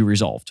 Issue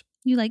resolved.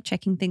 You like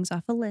checking things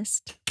off a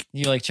list.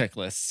 You like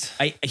checklists?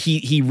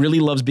 He really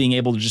loves being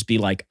able to just be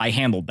like, I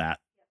handled that.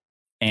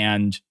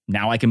 And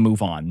now I can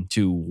move on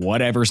to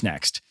whatever's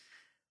next,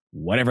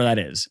 whatever that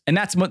is. And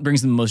that's what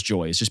brings him the most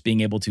joy, is just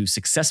being able to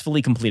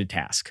successfully complete a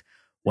task.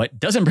 What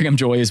doesn't bring him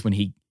joy is when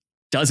he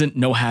doesn't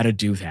know how to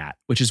do that,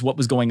 which is what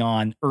was going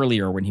on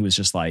earlier when he was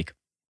just like,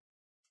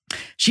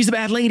 she's a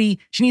bad lady.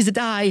 She needs to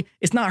die.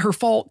 It's not her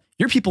fault.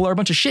 Your people are a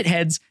bunch of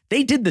shitheads.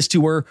 They did this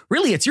to her.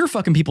 Really, it's your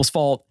fucking people's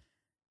fault.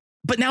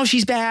 But now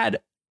she's bad.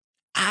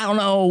 I don't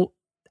know.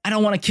 I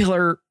don't want to kill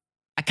her.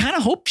 I kind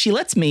of hope she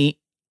lets me.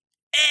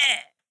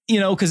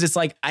 Because it's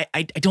like, I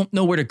don't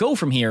know where to go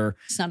from here.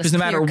 It's not Because no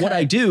matter what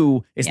I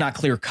do, it's Yeah. not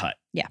clear cut.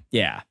 Yeah.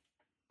 Yeah.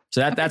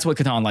 So that's what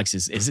Catan likes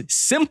is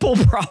simple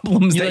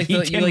problems You that like he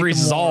the- you can like the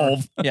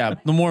resolve. Yeah,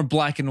 the more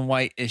black and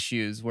white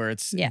issues where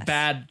it's Yes.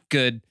 bad,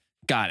 good,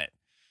 got it.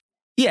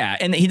 Yeah,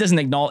 and he doesn't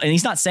acknowledge, and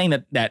he's not saying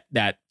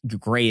that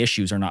gray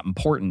issues are not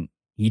important.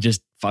 He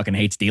just fucking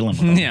hates dealing with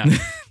them. Yeah.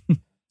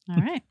 All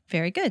right.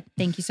 Very good.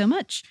 Thank you so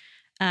much.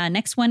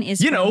 Next one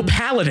is You know, from-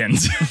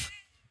 paladins.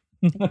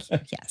 Thank you.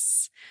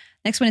 Yes.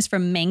 Next one is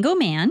from Mango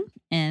Man,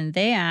 and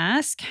they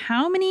ask,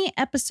 how many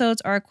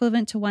episodes are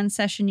equivalent to one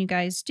session you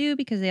guys do?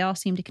 Because they all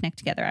seem to connect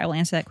together. I will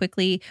answer that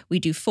quickly. We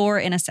do 4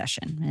 in a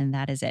session, and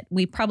that is it.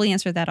 We probably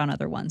answered that on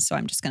other ones, so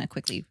I'm just going to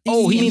quickly.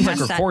 Oh, he means like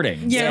pass that.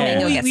 recording.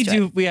 Mango we, gets we to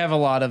do. it. We have a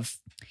lot of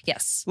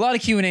Yes.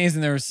 Q&As,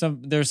 and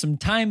there's some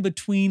time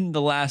between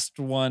the last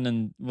one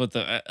and with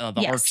the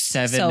Arc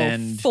 7 so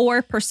and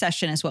 4 per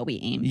session is what we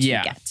aim to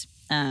Yeah. get.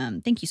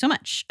 Thank you so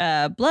much.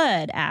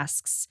 Blood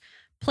asks,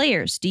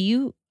 players,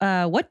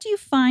 what do you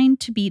find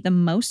to be the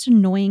most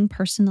annoying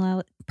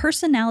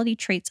personality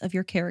traits of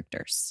your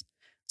characters?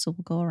 So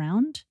we'll go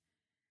around.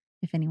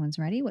 If anyone's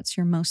ready, what's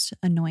your most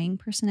annoying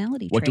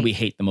personality trait? What do we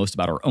hate the most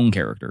about our own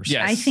characters?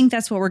 Yes. I think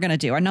that's what we're going to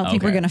do. I don't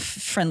think we're Okay. going to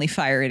friendly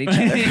fire at each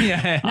other.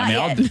 yeah. Not I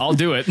mean, yet. I'll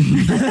do it.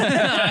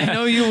 I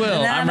know you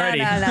will. No, I'm no, ready.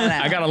 no, no, no.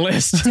 I got a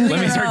list. Do Let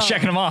me your start own.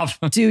 checking them off.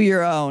 Do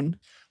your own.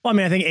 Well, I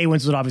mean, I think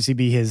Awen's would obviously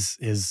be his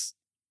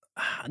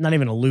not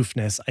even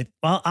aloofness.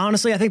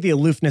 Honestly, I think the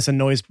aloofness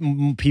annoys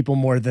people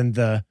more than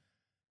the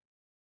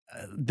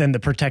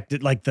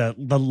protected, like the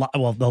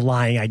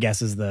lying, I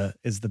guess is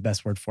the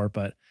best word for it.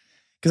 But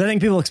because I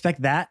think people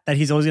expect that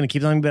he's always going to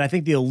keep something, but I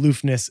think the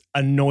aloofness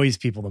annoys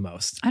people the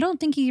most. I don't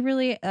think they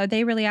really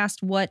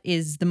asked what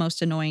is the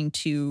most annoying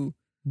to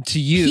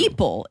you.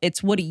 people.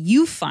 It's what do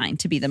you find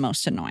to be the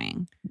most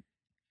annoying?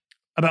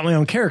 About my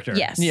own character.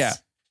 Yes. Yeah.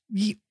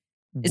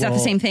 Is that the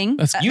same thing?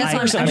 That's- You That's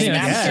what personally, I'm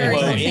that's sure. true.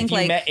 I if think you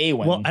like met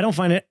Awen, Well, I don't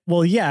find it.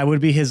 Well, yeah, it would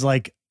be his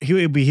he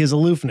would be his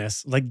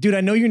aloofness. Like, dude, I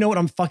know you know what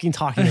I'm fucking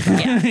talking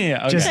about. Yeah.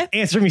 yeah. Okay. Just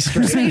answer me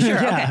straight. Just making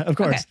sure. Yeah, Okay. of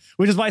course. Okay.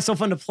 Which is why it's so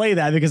fun to play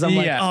that because I'm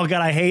like, Yeah. oh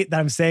God, I hate that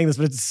I'm saying this,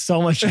 but it's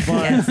so much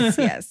fun.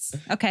 yes.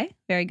 Okay.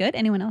 Very good.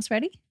 Anyone else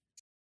ready?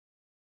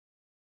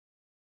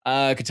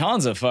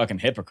 Catan's a fucking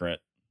hypocrite.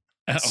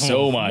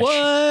 So much. What?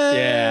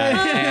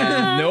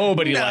 Yeah. And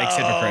nobody likes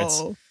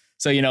hypocrites.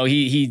 So,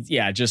 he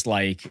just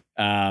like,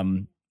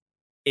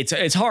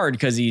 it's hard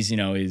because he's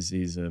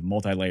a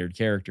multi-layered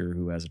character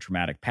who has a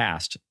traumatic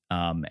past.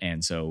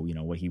 And so,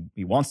 what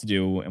he wants to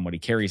do and what he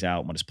carries out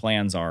and what his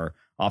plans are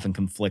often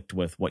conflict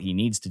with what he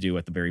needs to do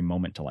at the very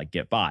moment to like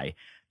get by,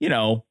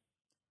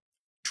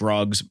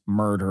 drugs,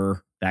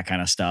 murder, that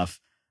kind of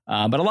stuff.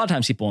 But a lot of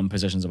times people in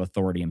positions of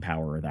authority and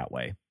power are that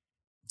way.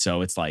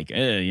 So it's like,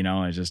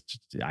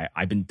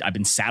 I've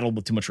been saddled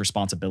with too much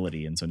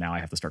responsibility. And so now I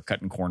have to start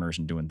cutting corners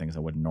and doing things I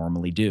wouldn't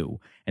normally do.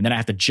 And then I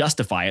have to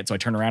justify it. So I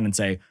turn around and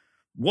say,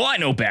 well, I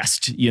know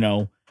best,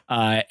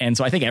 and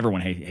so I think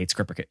everyone hates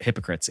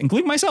hypocrites,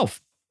 including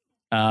myself.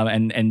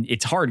 And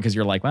it's hard because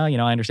you're like, well, I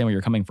understand where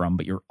you're coming from,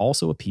 but you're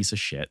also a piece of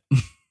shit.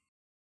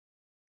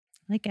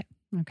 Like it.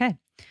 Okay.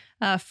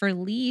 For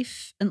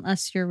Leaf,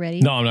 unless you're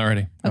ready. No, I'm not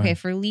ready. Go Okay, ahead.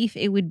 for Leaf,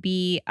 it would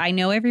be, I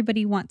know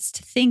everybody wants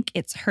to think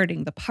it's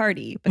hurting the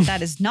party, but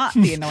that is not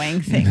the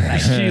annoying thing. That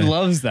She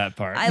loves that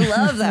part. I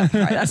love that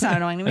part. That's not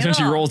annoying to me That's when at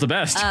she all. rolls the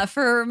best.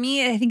 For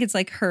me, I think it's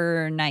like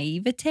her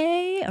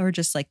naivete or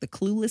just like the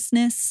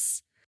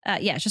cluelessness.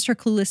 It's just her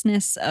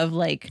cluelessness of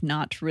like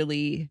not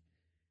really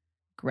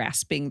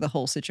grasping the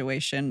whole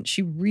situation.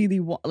 She really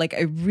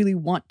I really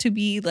want to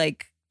be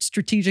like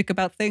strategic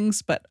about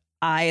things, but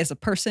I as a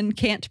person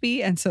can't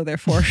be. And so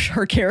therefore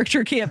her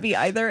character can't be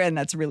either. And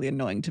that's really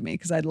annoying to me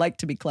because I'd like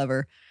to be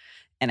clever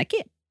and I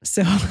can't.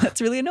 So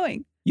that's really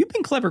annoying. You've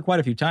been clever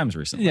quite a few times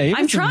recently. Yeah, you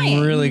I'm have some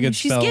trying. Really good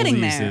She's spell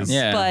getting there, uses.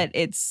 Yeah. but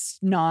it's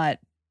not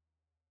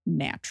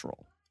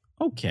natural.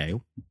 Okay.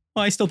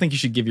 Well, I still think you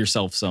should give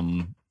yourself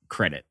some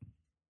credit.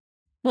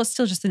 Well, it's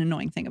still just an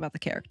annoying thing about the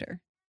character.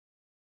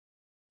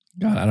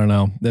 God, I don't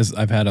know.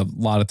 I've had a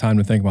lot of time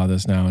to think about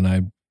this now, and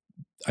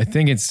I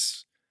think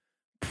it's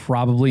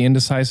probably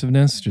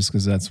indecisiveness, just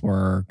because that's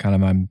where kind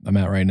of I'm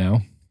at right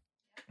now.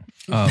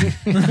 Stop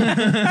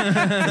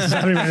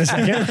me right a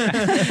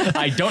second.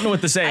 I don't know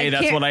what to say.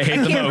 That's what I hate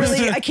the most.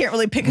 I can't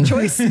really pick a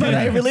choice, but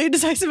I really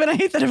indecisive and I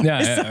hate that of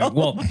myself.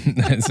 Well,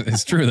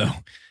 it's true though.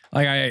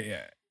 Like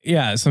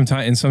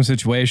sometimes in some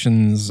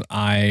situations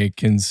I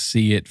can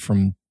see it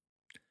from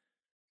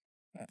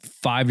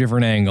 5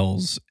 different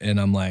angles, and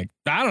I'm like,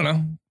 I don't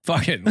know,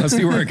 fuck it, let's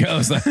see where it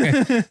goes.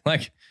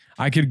 Like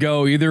I could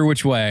go either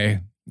which way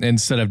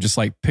instead of just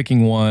like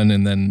picking one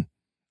and then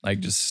like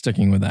just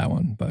sticking with that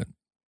one. But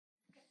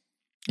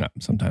yeah,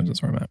 sometimes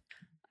that's where I'm at. All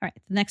right,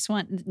 the next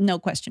one, no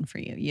question for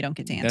you. You don't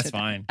get to answer. That's that.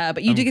 fine.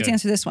 But you I'm do get to good.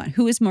 answer this one.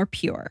 Who is more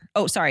pure?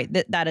 Oh, sorry.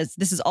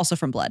 This is also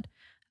from Blood.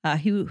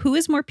 Who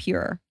is more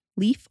pure,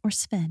 Leaf or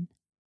Sven?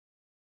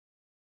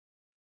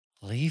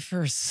 Leaf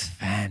or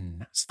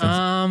Sven?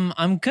 Sven's-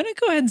 I'm gonna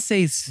go ahead and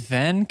say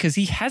Sven because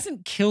he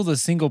hasn't killed a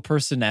single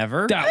person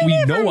ever. That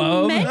we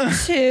know of. Meant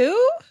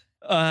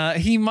to.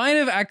 He might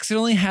have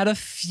accidentally had a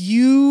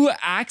few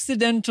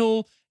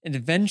accidental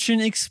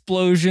invention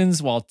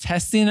explosions while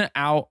testing it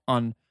out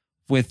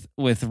with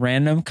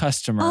random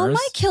customers. All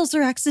my kills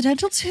are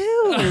accidental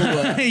too.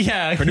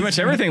 yeah, Pretty much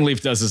everything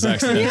Leaf does is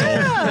accidental.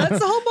 Yeah, that's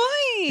the whole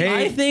point.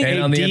 Hey, I think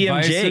And on the DM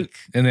advice Jake.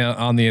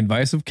 on the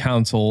advice of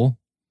counsel,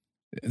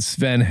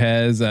 Sven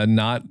has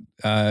not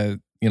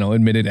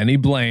admitted any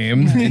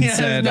blame and Yeah,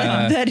 said,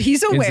 that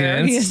he's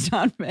aware he incidents. has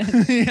not been.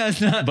 Yeah,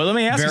 it's not. But let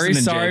me ask very you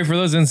something, sorry Jake. for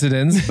those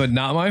incidents, but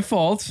not my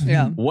fault.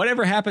 Yeah.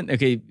 Whatever happened?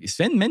 Okay,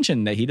 Sven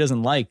mentioned that he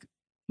doesn't like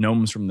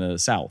gnomes from the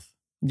south.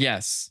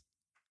 Yes.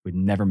 We've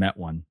never met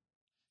one.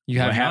 You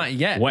have What hap- not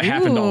yet. What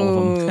happened to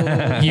all of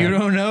them? You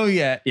don't know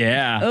yet.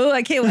 Yeah. Oh,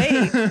 I can't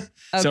wait. Okay.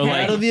 So, like,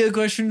 That'll be a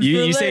question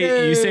You for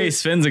say later.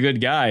 Sven's a good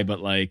guy, but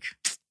like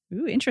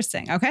Ooh,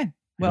 interesting. Okay. don't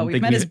Well, we've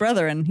think met we- his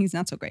brother and he's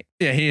not so great.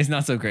 Yeah, he is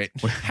not so great.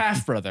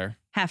 Half brother.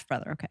 Half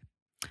brother. Okay.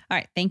 All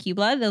right. Thank you,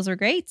 Blood. Those were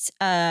great.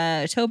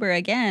 Tober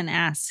again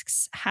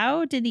asks,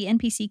 how did the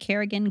NPC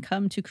Kerrigan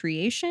come to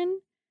creation?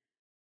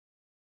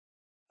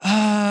 Do you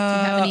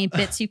have any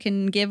bits you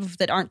can give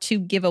that aren't too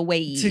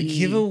giveaway? To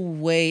give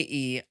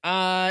away?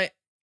 God,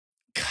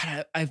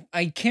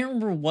 I can't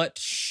remember what.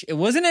 It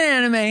wasn't an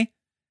anime.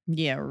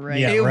 Yeah, right.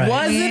 Yeah, it right.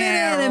 wasn't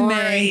Yeah, an anime.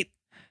 right.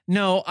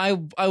 No,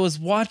 I was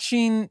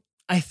watching.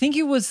 I think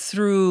it was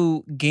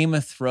through Game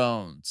of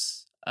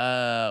Thrones. When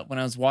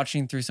I was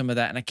watching through some of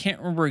that, and I can't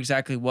remember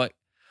exactly what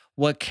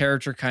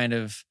character kind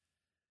of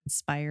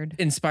Inspired.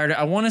 inspired it.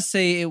 I want to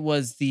say it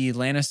was the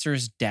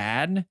Lannister's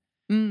dad.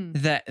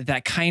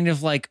 That kind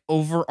of like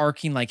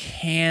overarching, like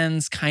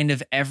hands kind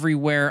of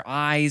everywhere,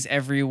 eyes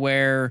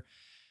everywhere,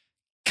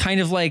 kind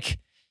of like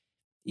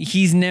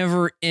he's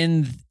never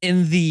in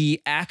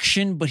the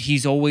action, but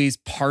he's always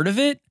part of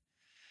it.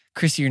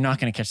 Chrissy, you're not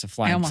going to catch the I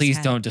fly. almost Please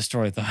had. don't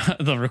destroy the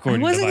I recording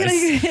wasn't device.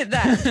 going to hit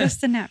that.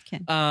 Just a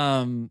napkin.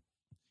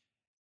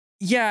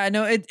 Yeah,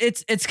 no,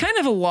 it's kind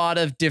of a lot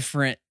of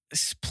different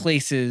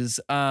places.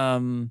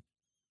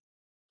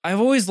 I've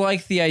always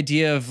liked the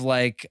idea of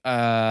like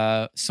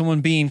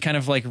someone being kind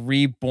of like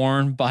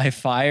reborn by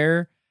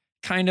fire,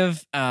 kind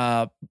of,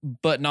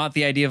 but not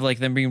the idea of like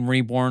them being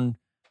reborn.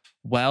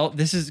 Well,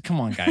 come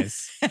on,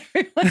 guys.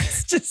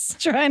 Everyone's just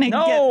trying to get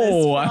this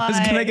no, I was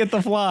fly. gonna get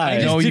the fly. I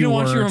just know didn't you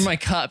want you weren't. in my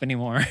cup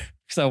anymore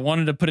because I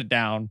wanted to put it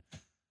down.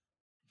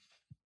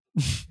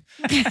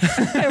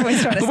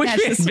 Everyone's trying to I wish snatch we had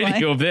this fly.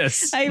 video of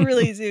this. I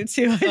really do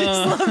too. I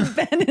just love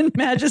Ben and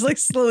Matt just like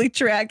slowly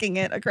tracking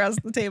it across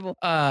the table.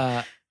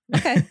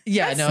 Okay.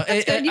 Yeah,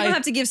 That's good. You don't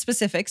have to give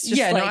specifics. Just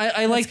yeah, like, no, I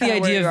that's like the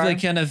kinda where idea you of are.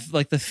 like kind of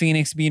like the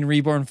phoenix being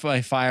reborn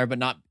by fire, but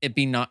not it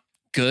being not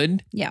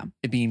good. Yeah.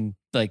 It being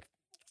like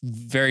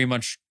very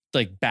much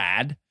like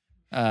bad.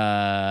 Yeah,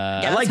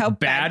 I that's like how bad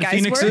bad guys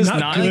phoenixes, work. not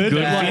Not good,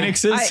 good.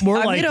 phoenixes. I more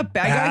made like a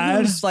bad guy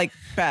who was like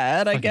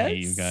bad, I Fucking guess. hate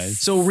you guys.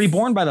 So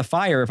reborn by the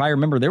fire, if I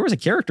remember, there was a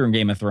character in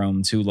Game of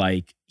Thrones who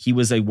like he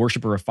was a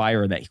worshiper of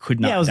fire that he could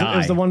not Yeah, it die.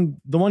 was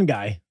the one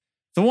guy.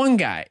 The one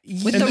guy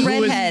With And the who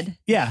red was- head.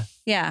 Yeah.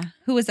 Yeah.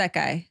 Who was that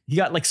guy? He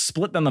got like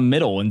split down the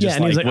middle and just Yeah,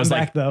 and he was like like, was "I'm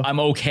like, back, though." I'm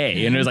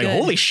okay. And it was like, Good.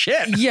 holy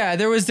shit. Yeah,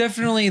 there was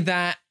definitely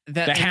that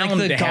The and, hound-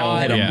 like, the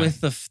hound god hit him.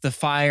 with the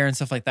fire and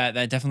stuff like that.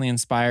 That definitely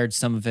inspired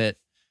some of it.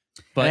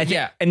 But And I think-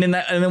 yeah, and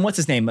then what's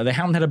his name? The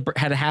hound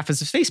had a half of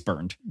his face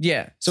burned.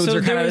 yeah. So, there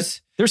kind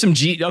of there's some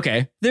G.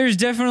 Okay, there's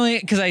definitely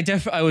because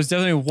I was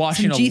definitely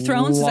watching Some G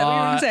Thrones? Is that what you were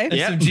gonna lot- say?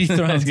 Some G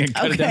Thrones.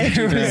 Okay.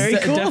 Very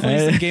cool.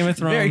 Definitely some Game of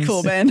Thrones. Very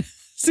cool, Ben.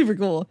 Super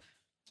cool.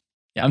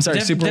 yeah. I'm sorry,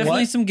 super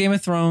definitely what? some Game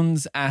of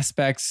Thrones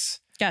aspects.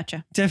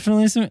 Gotcha.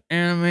 Definitely some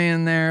anime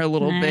in there, a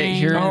little bit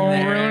here Nice.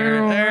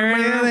 and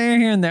there,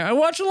 here and there. I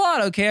watch a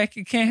lot. Okay, I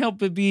can't help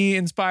but be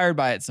inspired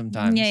by it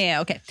sometimes. Yeah.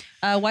 Okay.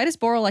 Why does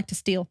Boral like to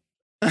steal?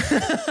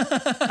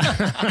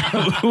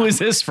 Who is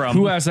this from?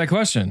 Who asked that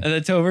question?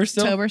 The Tover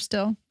still. Tober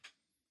still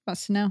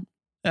wants to know.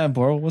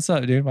 Boral, what's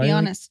up, dude? Why Be you like-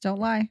 honest. Don't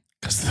lie.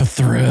 Because the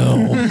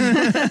thrill.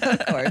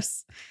 Of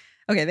course.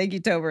 Okay. Thank you,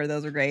 Tober.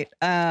 Those are great.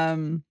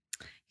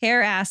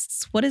 Hare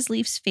asks, what is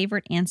Leaf's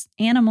favorite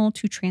animal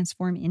to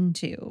transform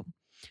into?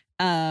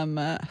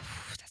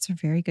 That's a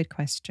very good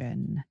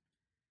question.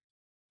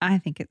 I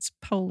think it's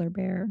polar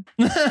bear.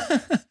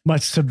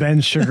 Much to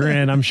Ben's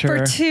chagrin, I'm sure.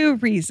 For two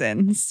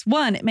reasons.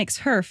 One, it makes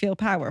her feel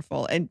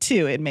powerful. And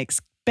two, it makes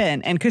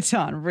Ben and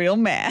Catan real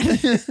mad.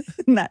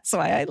 And that's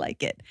why I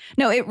like it.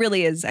 No, it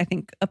really is, I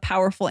think, a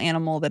powerful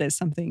animal that is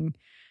something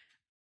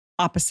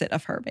opposite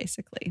of her,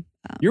 basically.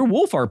 Your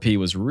wolf RP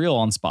was real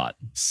on spot.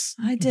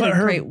 I did but a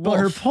great but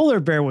her wolf. polar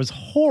bear was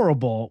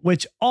horrible,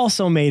 which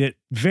also made it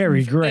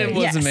very great. It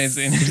was Yes.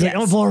 amazing. He's like,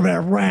 I'm a polar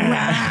bear.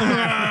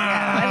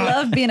 I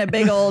love being a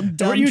big old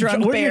dumb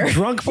drunk were bear. you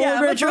drunk polar Yeah,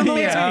 I'm bear? a drunk for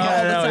me? bear. Yeah,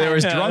 all the no, time. there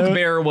was Yeah. drunk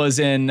bear was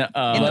in In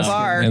the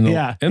bar. In the,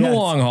 Yeah. in the Yes.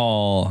 long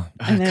haul.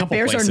 And then couple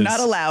bears places. are not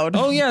allowed.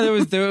 Oh yeah, it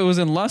was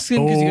in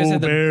Luskin because you guys Oh,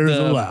 had bears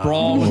the allowed.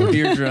 brawl with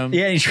Beer Drum.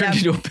 Yeah, he turned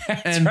into a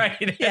bear. That's And- right.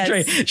 That's Yes.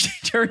 right. She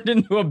turned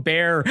into a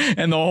bear,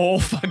 and the whole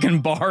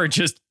fucking bar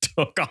just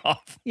took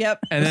off. Yep.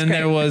 And It's then great.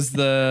 there was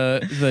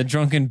the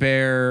drunken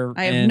bear.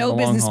 I have in no the long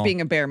business haul.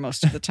 being a bear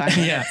most of the time.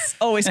 Yeah. It's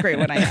always great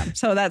when I am.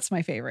 So that's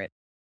my favorite.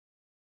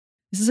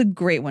 This is a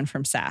great one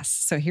from Sass.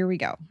 So here we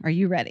go. Are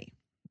you ready?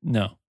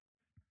 No.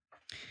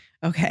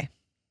 Okay.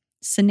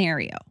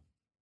 Scenario.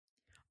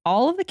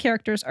 All of the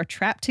characters are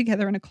trapped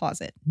together in a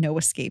closet. No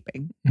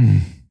escaping.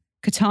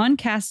 Catan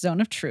casts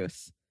Zone of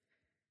Truth.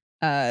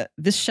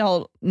 This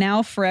shall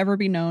now forever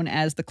be known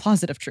as the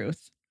Closet of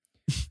Truth.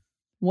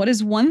 What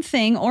is one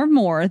thing or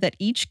more that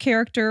each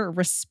character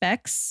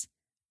respects,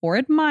 or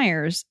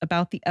admires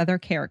about the other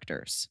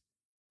characters.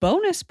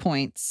 Bonus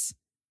points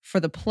for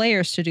the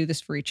players to do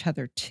this for each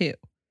other too.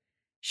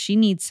 She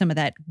needs some of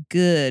that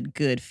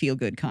good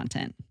feel-good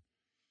content.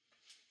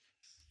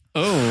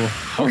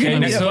 Oh, Okay,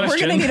 next We're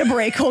question. gonna need a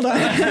break. Hold on.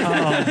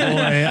 Oh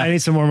boy, I need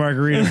some more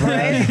margarita for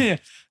that.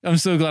 Right? I'm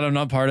so glad I'm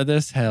not part of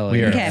this. Hell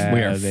We are Okay. we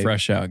are baby.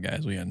 fresh out,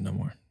 guys. We got no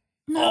more.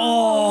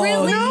 Oh,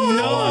 really?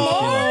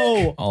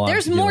 no. All out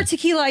There's tequila. more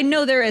tequila. I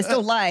know there is.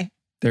 Don't lie.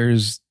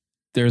 There's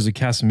a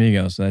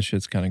Casamigos. So that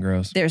shit's kind of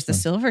gross. There's the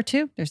silver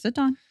too. There's the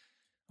Don.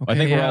 I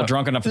think we're yeah. all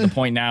drunk enough to the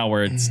point now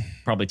where it's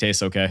probably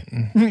tastes okay.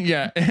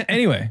 Yeah.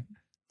 Anyway,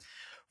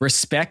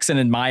 Respects and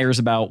admires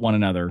about one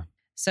another.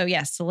 So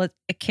yes, so let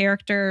a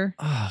character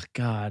Oh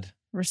God.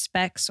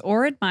 respects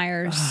or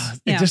admires.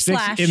 It just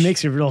slash.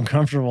 makes you real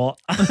uncomfortable.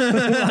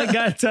 I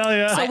gotta tell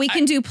you. So we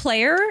can do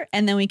player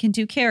and then we can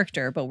do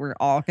character, but we're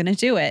all gonna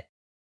do it.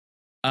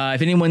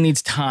 If anyone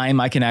needs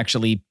time, I can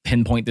actually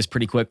pinpoint this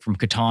pretty quick from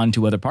Catan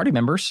to other party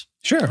members.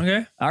 Sure.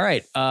 Okay. All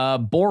right.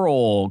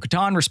 Boral.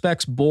 Catan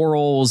respects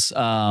Boral's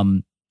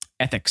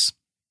ethics.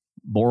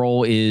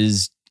 Boral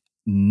is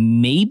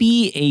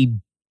maybe a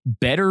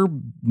better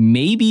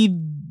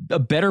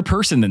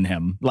person than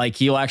him. Like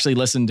he'll actually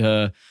listen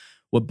to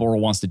what Boral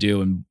wants to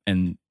do.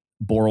 And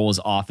Boral is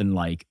often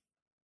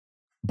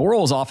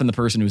the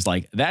person who's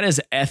like, that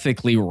is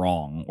ethically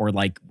wrong. Or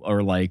like,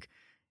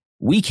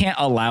 we can't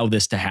allow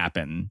this to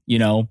happen, you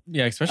know?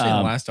 Yeah, especially in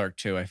the last arc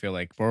too. I feel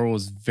like Boral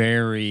was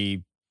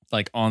very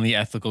like on the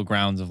ethical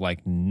grounds of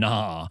like,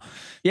 nah.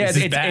 Yeah, This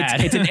is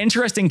bad. it's an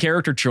interesting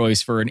character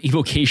choice for an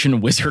evocation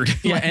wizard.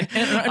 Yeah, Like,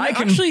 and I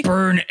can actually,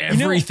 burn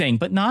everything,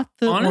 but not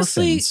the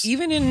honestly, orphans.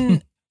 even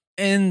in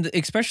and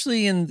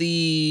especially in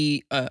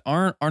the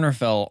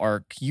Arnerfell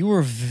arc, you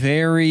were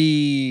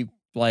very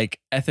like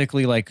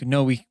ethically like,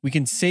 no, we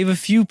can save a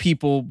few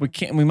people.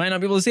 We might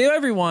not be able to save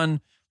everyone,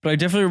 but I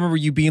definitely remember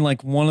you being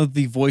like one of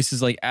the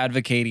voices like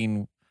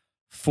advocating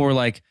for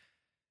like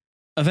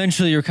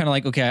eventually you're kind of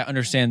like, okay, I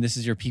understand this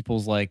is your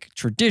people's like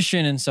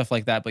tradition and stuff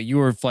like that, but you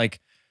were like,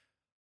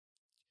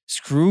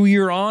 screw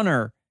your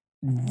honor.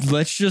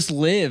 Let's just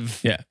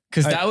live. Yeah.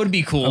 Because I- that would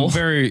be cool. I'm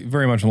very,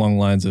 very much along the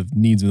lines of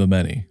needs of the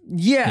many.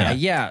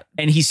 Yeah.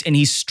 and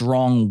he's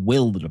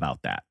strong-willed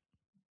about that.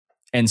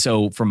 And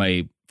so from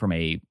a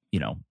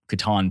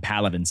Catan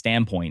paladin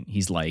standpoint,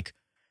 he's like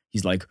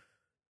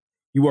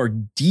you are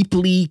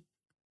deeply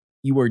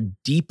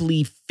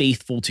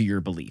faithful to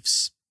your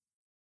beliefs.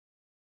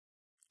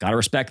 Gotta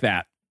respect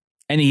that.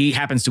 And he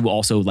happens to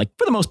also, like,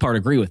 for the most part,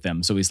 agree with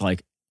them. So he's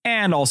like,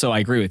 and also I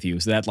agree with you.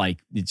 So that, like,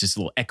 it's just a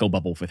little echo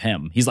bubble with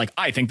him. He's like,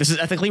 I think this is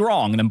ethically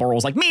wrong. And then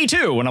Boral's like, me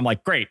too. And I'm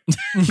like, great.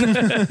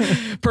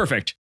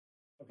 Perfect.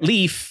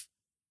 Leaf,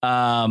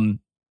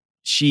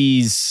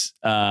 she's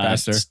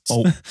Faster.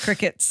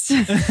 Crickets.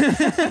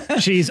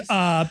 She's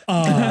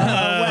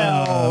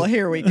well,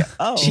 here we go.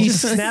 Oh, She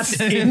snapped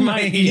in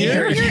my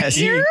ear. Your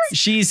ear?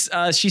 She's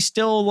she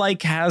still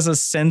like has a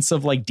sense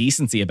of like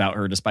decency about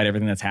her despite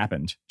everything that's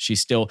happened.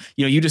 She's still,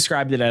 you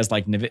described it as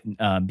like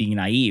being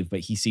naive, but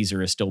he sees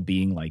her as still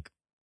being like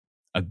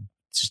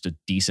just a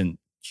decent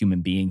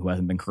human being who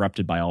hasn't been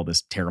corrupted by all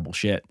this terrible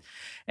shit.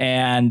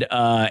 And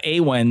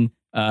Awen,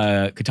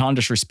 Catan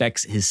just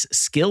respects his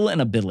skill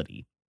and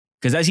ability.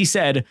 Because as he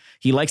said,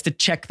 he likes to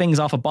check things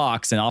off a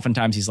box. And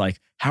oftentimes he's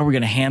like, how are we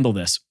going to handle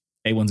this?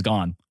 A1's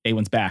gone.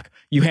 A1's back.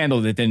 You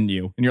handled it, didn't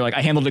you? And you're like,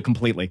 I handled it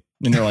completely.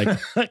 And they're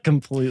like,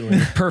 completely.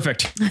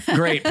 perfect.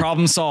 Great.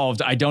 Problem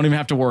solved. I don't even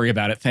have to worry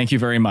about it. Thank you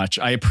very much.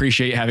 I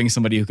appreciate having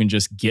somebody who can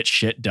just get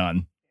shit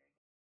done.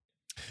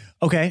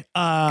 Okay.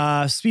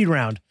 Speed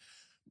round.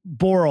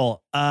 Boral,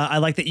 I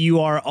like that you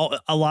are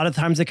a lot of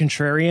times a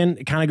contrarian.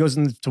 It kind of goes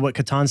into what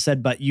Catan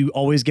said, but you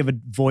always give a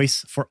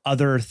voice for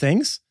other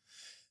things,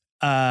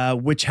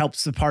 which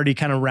helps the party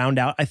kind of round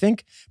out, I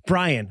think.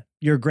 Brian,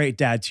 you're a great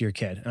dad to your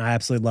kid. And I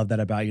absolutely love that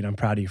about you. And I'm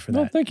proud of you for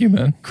Well, that. thank you,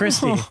 man.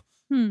 Christy,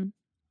 Hmm.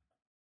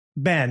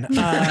 Ben,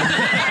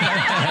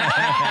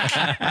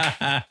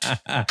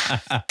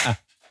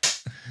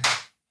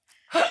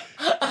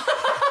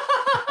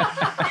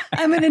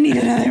 I'm gonna need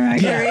another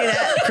margarita.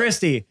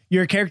 Christy,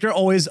 your character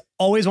always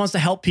wants to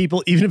help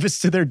people, even if it's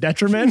to their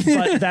detriment.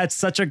 But that's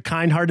such a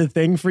kind-hearted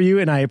thing for you,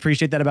 and I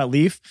appreciate that about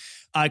Leaf.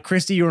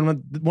 Christy, you're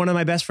one of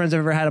my best friends I've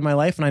ever had in my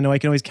life, and I know I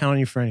can always count on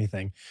you for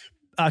anything.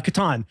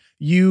 Catan,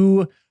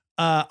 you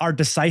are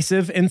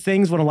decisive in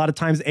things when a lot of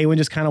times Awen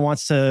just kind of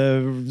wants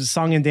to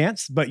song and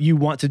dance, but you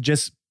want to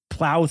just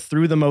plow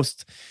through the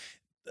most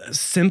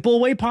simple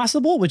way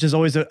possible, which is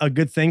always a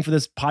good thing for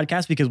this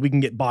podcast because we can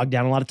get bogged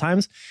down a lot of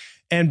times.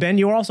 And Ben,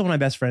 you are also one of my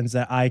best friends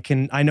that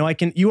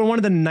you are one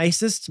of the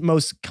nicest,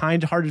 most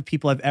kind-hearted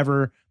people I've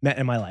ever met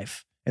in my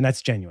life. And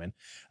that's genuine.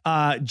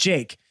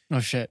 Jake, Oh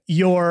shit.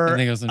 you're I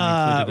think I was gonna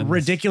be included in this.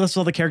 ridiculous with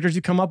all the characters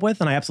you come up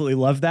with. And I absolutely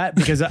love that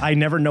because I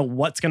never know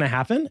what's going to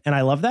happen. And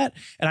I love that.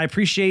 And I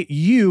appreciate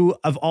you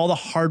of all the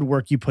hard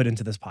work you put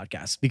into this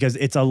podcast because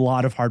it's a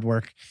lot of hard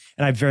work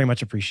and I very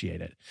much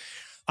appreciate it.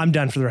 I'm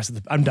done for the rest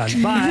of I'm done.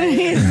 He Bye.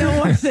 has no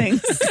more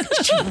things.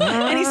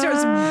 And he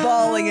starts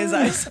bawling his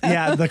eyes out.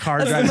 Yeah, the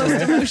card That's drives the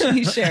most away. emotion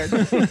he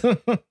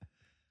shared.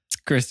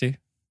 Christy.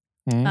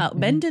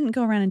 Ben didn't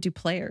go around and do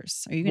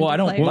players. Are you going Well, I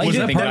to do don't players? like Was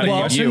to that think part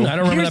about of it. the You. question? I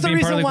don't remember Here's that being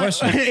part of the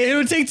reason question. It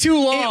would take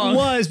too long. It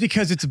was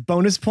because it's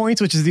bonus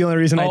points, which is the only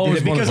reason I Oh, did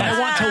it's it, because bonus I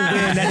want to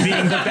win at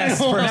being the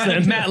best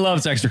person. Matt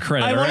loves extra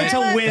credit. I wanted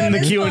right? to win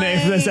the Q&A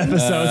for this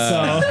episode,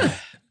 so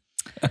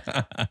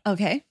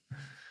Okay.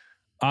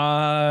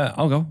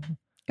 I'll go.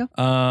 Go.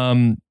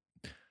 I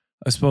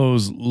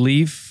suppose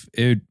Leaf,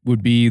 it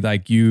would be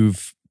like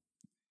you've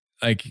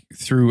like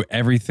through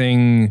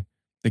everything,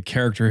 the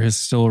character has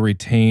still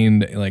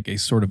retained like a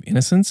sort of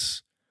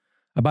innocence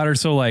about her.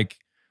 So like,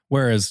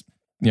 whereas,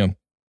 Ben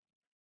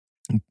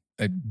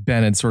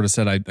had sort of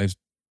said, I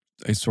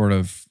sort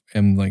of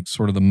am like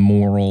sort of the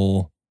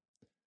moral,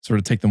 sort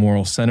of take the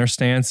moral center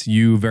stance.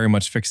 You very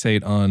much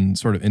fixate on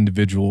sort of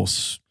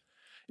individuals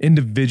and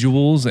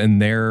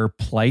their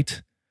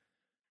plight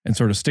and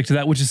sort of stick to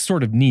that, which is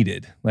sort of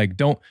needed. Like,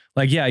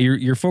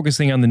 you're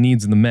focusing on the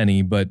needs of the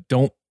many, but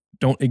don't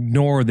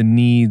ignore the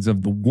needs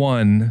of the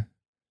one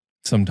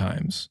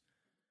sometimes.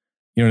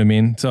 You know what I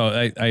mean? So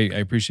I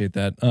appreciate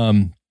that.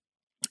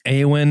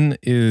 Eowyn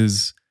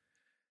is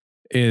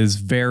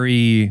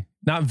very,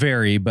 not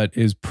very, but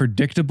is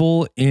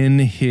predictable in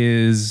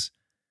his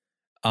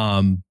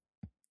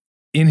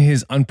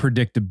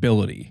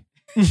unpredictability.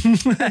 Yeah,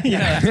 that's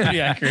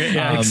pretty accurate.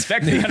 Yeah.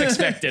 The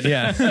unexpected.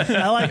 Yeah.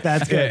 I like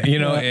that. It's good.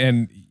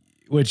 And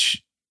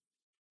which,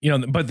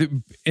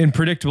 and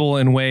predictable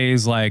in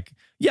ways like,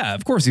 yeah,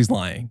 of course he's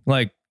lying.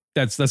 Like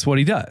that's what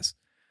he does,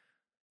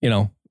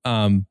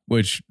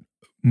 which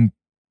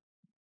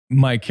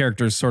my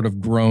character's sort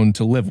of grown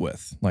to live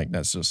with. Like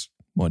that's just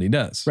what he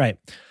does. Right.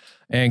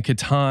 And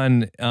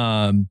Catan,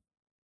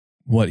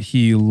 what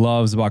he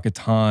loves about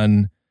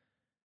Catan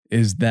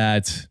is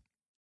that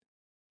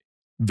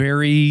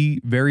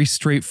very, very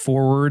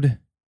straightforward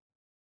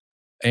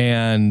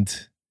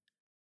and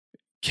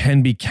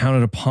can be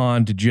counted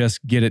upon to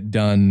just get it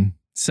done.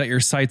 Set your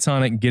sights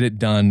on it and get it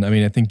done. I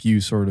mean, I think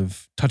you sort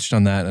of touched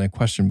on that in a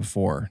question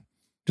before.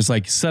 Just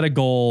like set a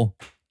goal,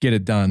 get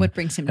it done. What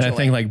brings him And joy? I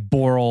think like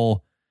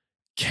Boral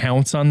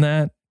counts on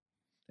that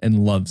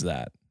and loves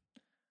that.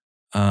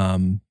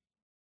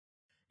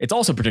 It's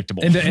also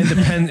predictable.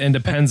 And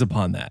depends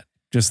upon that.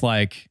 Just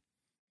like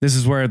this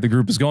is where the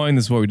group is going.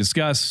 This is what we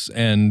discuss,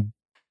 and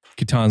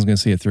Catan's going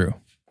to see it through.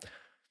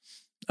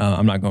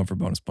 I'm not going for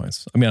bonus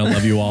points. I mean, I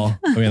love you all.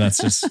 I mean, that's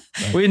just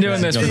We've been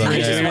doing this for I three.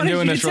 just We've been wanted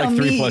doing you this to for like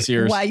tell 3+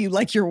 years. Why you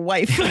like your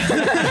wife? I was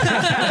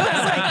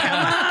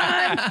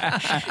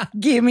like, come on,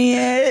 give me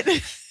it.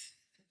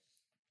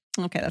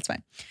 Okay, that's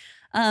fine.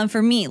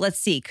 For me, let's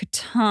see.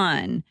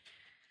 Catan,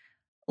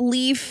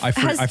 Leaf. I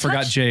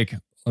forgot Jake.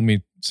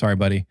 Sorry,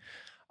 buddy.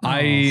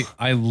 I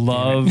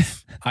loved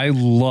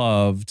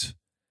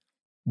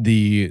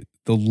the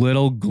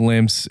little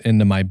glimpse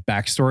into my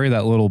backstory,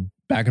 that little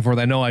back and forth.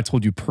 I know I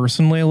told you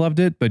personally I loved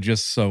it, but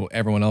just so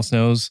everyone else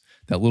knows,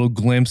 that little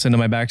glimpse into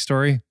my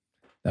backstory,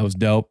 that was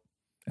dope.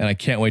 And I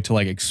can't wait to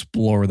like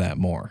explore that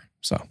more.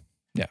 So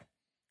yeah.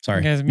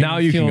 Sorry. You guys made Now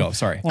me you can feel go.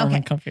 Sorry. warm Okay.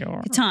 and comfy.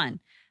 Catan.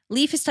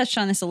 Leaf has touched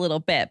on this a little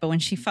bit, but when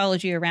she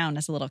followed you around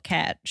as a little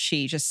cat,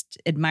 she just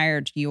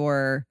admired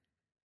your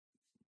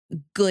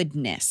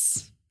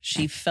goodness.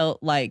 She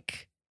felt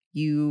like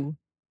you,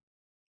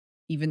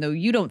 even though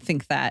you don't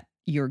think that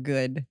you're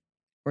good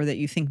or that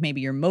you think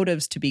maybe your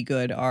motives to be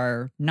good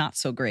are not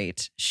so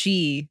great,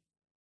 she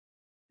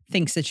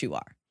thinks that you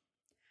are.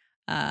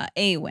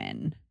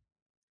 Eowyn.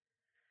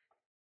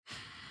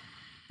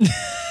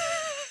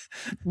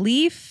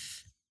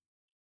 Leaf.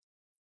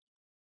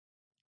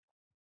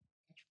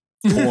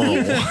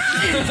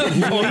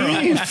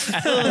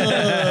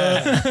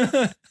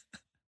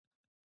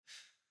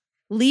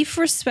 Leaf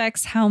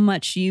respects how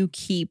much you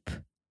keep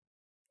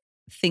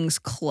things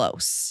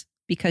close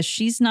because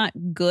she's not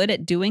good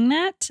at doing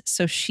that.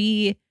 So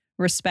she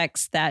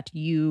respects that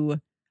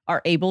you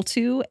are able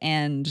to.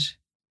 And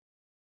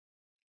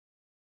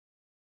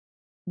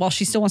while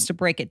she still wants to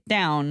break it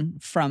down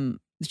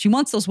she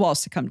wants those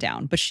walls to come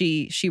down, but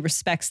she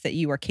respects that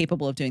you are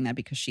capable of doing that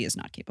because she is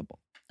not capable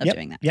of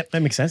doing that. Yep,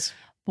 that makes sense.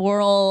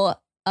 Boral,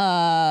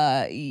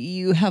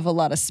 you have a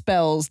lot of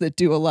spells that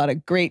do a lot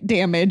of great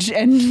damage,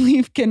 and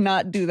Leaf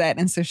cannot do that.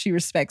 And so she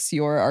respects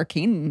your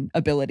arcane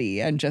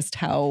ability and just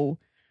how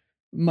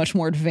much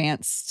more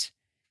advanced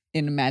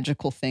in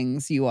magical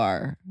things you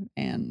are.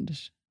 And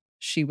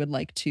she would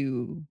like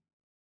to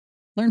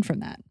learn from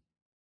that.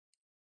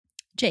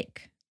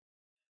 Jake,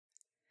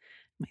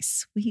 my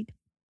sweet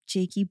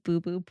Jakey Boo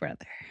Boo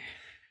brother.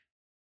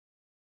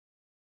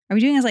 Are we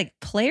doing as like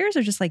players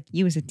or just like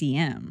you as a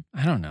DM?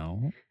 I don't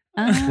know.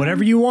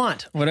 Whatever you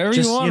want. Whatever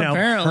Just, you want,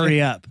 apparently.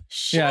 hurry up.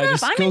 Shut Yeah, up.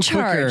 just I'm go in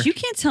charge. quicker. You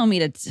can't tell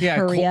me to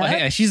hurry up.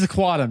 Yeah, she's the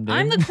quantum, dude.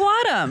 I'm the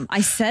quantum.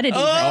 I said it.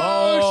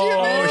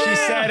 Oh, she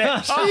said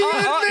it.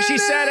 She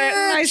said it.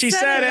 I She said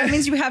said That it.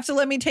 means you have to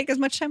let me take as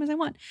much time as I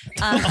want.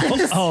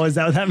 Oh, is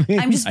that what that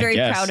means? I'm just I very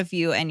guess. proud of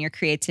you and your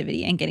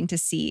creativity and getting to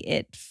see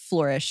it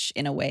flourish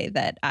in a way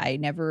that I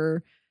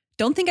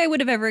don't think I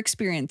would have ever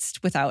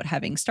experienced without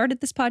having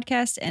started this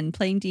podcast and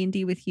playing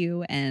D&D with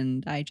you.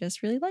 And I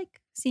just really like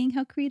seeing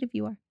how creative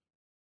you are.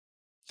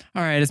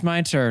 All right, it's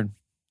my turn.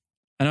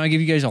 I know I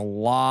give you guys a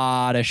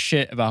lot of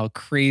shit about how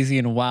crazy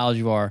and wild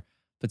you are,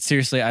 but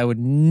seriously, I would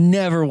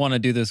never want to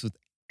do this with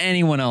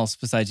anyone else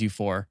besides you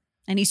four.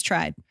 And he's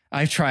tried.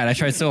 I've tried. I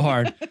tried so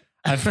hard.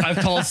 I've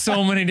called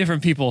so many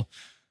different people.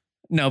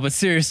 No, but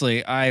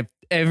seriously,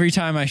 every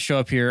time I show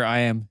up here,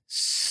 I'm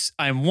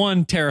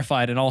one,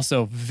 terrified, and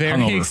also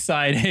very Hungover.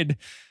 excited,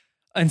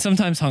 and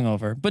sometimes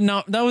hungover. But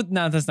no,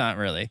 that's not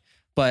really.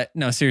 But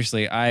no,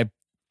 seriously, I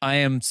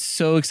am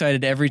so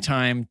excited every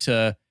time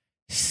to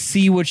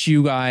see what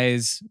you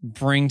guys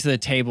bring to the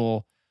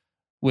table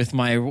with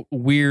my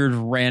weird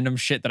random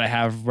shit that I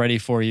have ready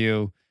for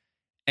you.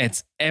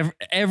 It's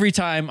every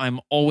time I'm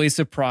always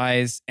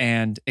surprised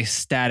and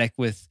ecstatic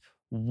with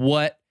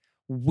what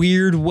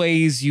weird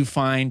ways you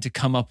find to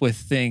come up with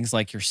things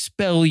like your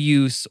spell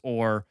use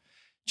or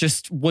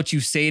just what you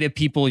say to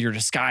people, your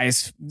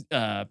disguises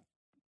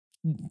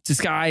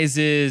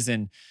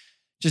and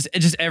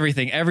just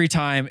everything. Every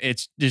time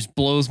it just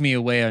blows me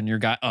away on your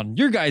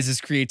guys'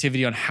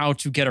 creativity on how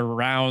to get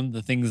around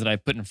the things that I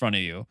put in front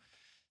of you.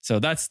 So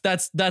that's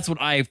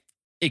what I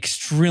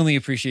extremely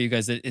appreciate you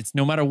guys. It's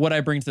no matter what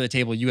I bring to the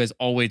table, you guys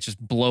always just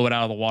blow it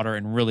out of the water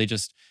and really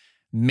just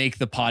make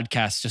the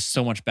podcast just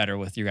so much better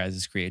with your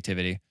guys'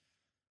 creativity.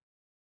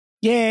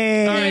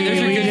 Yay! All right, there's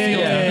your good feel.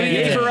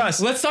 Yay for us.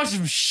 Let's talk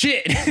some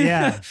shit.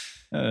 Yeah,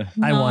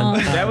 I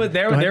won. No.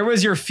 There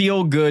was your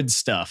feel good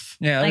stuff.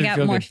 Yeah, I got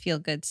more feel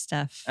good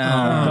stuff. Oh,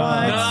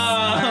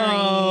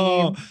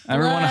 No.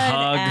 Everyone Blood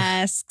hug.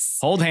 asks.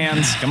 Hold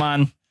hands. Come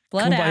on.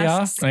 Blood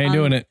asks. I ain't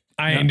doing it.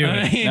 I ain't doing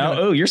it. No.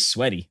 Oh, you're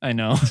sweaty. I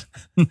know.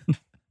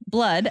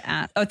 Blood.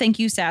 Oh, thank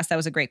you, Sass. That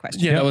was a great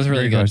question. Yeah, that was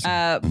really Very good.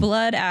 good.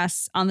 Blood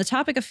asks, on the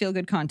topic of feel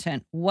good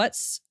content, what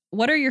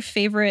are your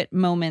favorite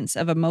moments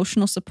of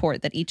emotional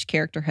support that each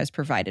character has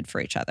provided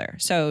for each other?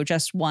 So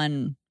just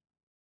one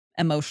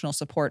emotional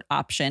support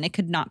option. It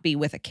could not be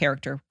with a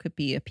character, could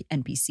be a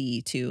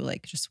NPC too.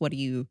 Like, just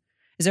is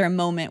there a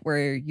moment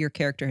where your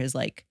character has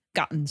like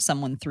gotten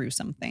someone through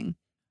something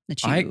that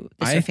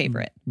is your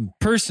favorite?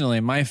 Personally,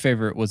 my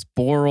favorite was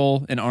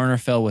Boral and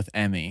Arnafel with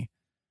Emmy.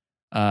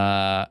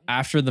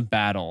 After the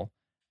battle,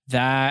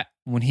 that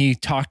when he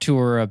talked to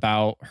her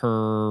about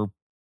her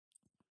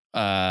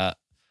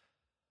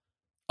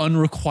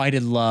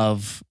unrequited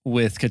love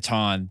with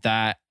Catan,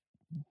 that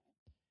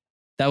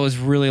was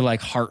really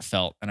like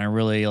heartfelt, and I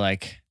really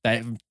like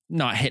that.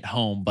 Not hit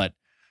home, but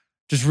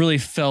just really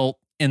felt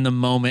in the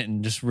moment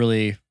and just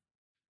really,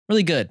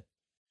 really good.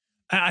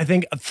 I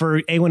think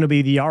for Awen to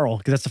be the Jarl,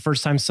 because that's the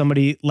first time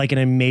somebody like in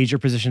a major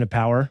position of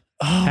power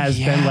has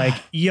been like,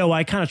 yo,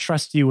 I kind of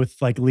trust you with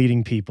like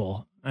leading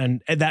people.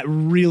 And that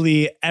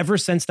really, ever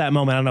since that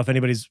moment, I don't know if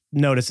anybody's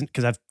noticed,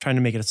 because I've tried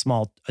to make it a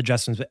small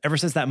adjustments, but ever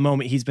since that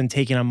moment, he's been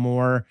taking on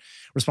more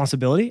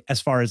responsibility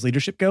as far as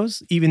leadership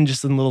goes, even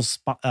just in little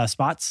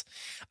spots.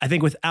 I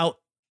think without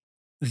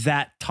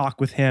that talk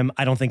with him,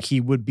 I don't think he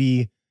would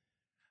be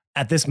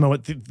at this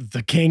moment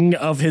the king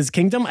of his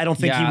kingdom. I don't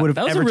think he would have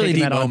that was ever a really taken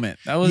deep that on. moment.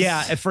 That was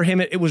Yeah, for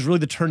him, it was really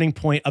the turning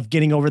point of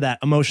getting over that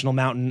emotional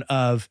mountain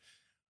of,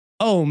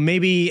 oh,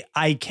 maybe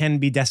I can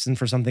be destined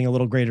for something a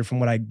little greater from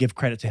what I give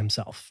credit to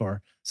himself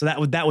for. So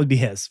that would be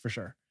his for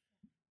sure.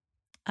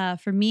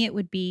 For me, it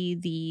would be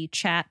the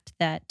chat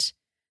that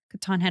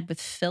Catan had with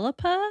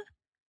Philippa.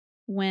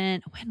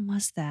 When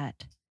was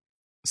that?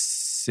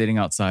 Sitting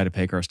outside of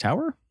Pakar's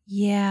tower.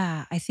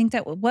 Yeah, I think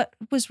that what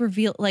was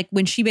revealed, like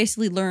when she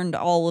basically learned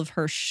all of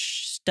her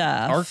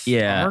stuff.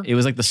 Yeah, it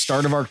was like the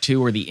start of Arc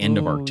 2 or the end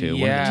of Arc 2.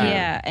 yeah.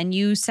 Yeah, and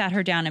you sat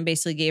her down and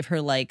basically gave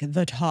her like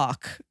the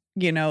talk,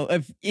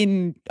 of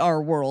in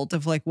our world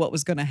of like what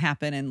was going to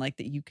happen and like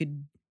that you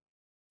could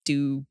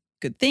do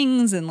good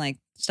things and like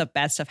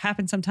bad stuff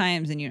happens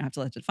sometimes and you don't have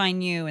to let it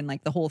define you. And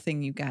like the whole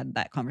thing, you had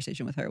that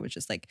conversation with her, which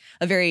is like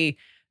a very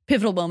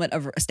pivotal moment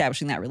of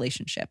establishing that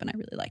relationship. And I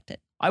really liked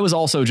it. I was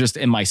also just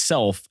in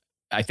myself,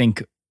 I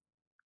think,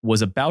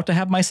 was about to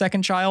have my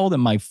second child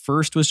and my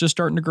first was just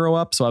starting to grow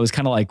up. So I was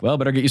kind of like, well,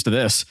 better get used to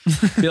this.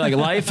 Be like,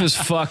 life is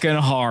fucking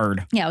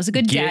hard. Yeah, it was a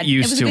good Get dad.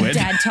 used it was to a good it.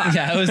 dad talk.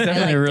 Yeah, it was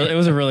definitely it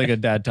was a really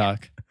good dad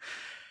talk.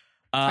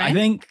 I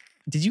think,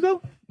 did you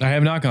go? I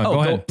have not gone. Oh, go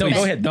ahead. no, please.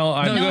 go ahead. No,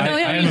 I No, I no,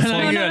 am no, full-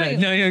 no, no.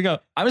 No, you go.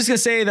 I was going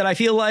to say that I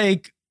feel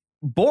like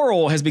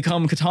Boral has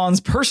become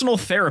Catan's personal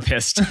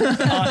therapist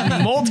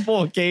on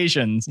multiple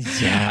occasions.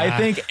 Yeah. I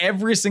think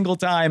every single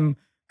time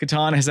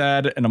Catan has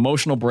had an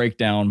emotional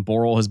breakdown,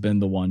 Boral has been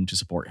the one to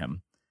support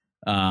him.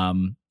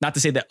 Not to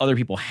say that other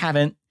people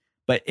haven't,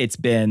 but it's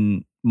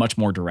been much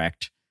more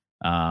direct.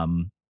 Yeah,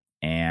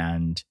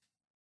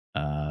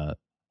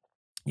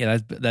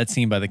 that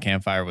scene by the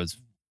campfire was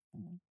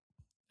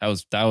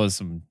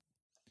some.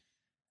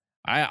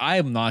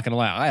 I'm not gonna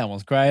lie, I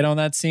almost cried on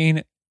that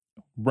scene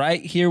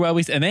right here while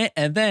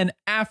and then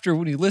after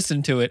when you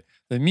listen to it,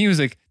 the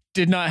music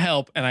did not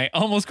help, and I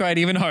almost cried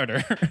even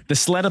harder. The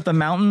sled up the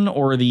mountain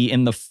or the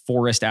in the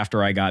forest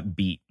after I got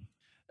beat?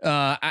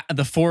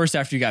 The forest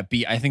after you got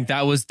beat. I think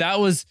that was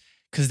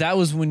because that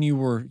was when you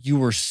were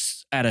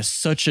at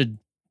such a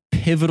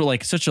pivotal,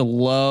 like such a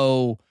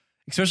low,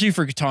 especially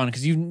for Catan,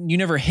 because you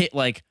never hit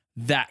like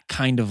that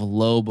kind of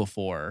low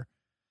before.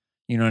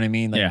 You know what I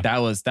mean? Like Yeah. that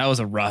was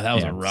a rough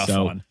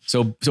one.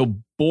 So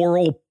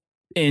Boral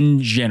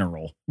in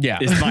general Yeah.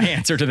 is my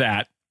answer to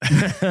that.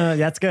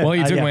 That's good. Well,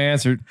 you took yeah. my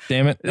answer.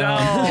 Damn it. No.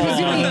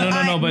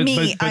 No. But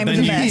I'm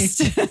then the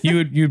best.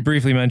 you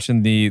briefly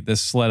mentioned the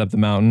sled up the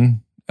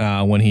mountain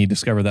when he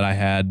discovered that I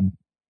had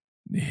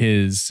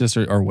his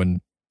sister, or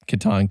when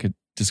Catan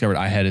discovered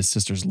I had his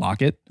sister's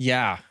locket.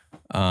 Yeah.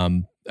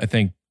 I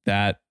think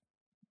that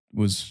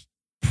was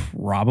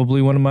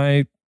probably one of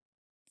my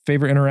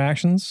favorite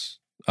interactions.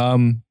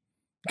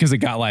 Because it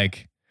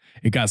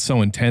got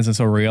so intense and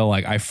so real.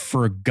 Like I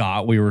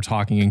forgot we were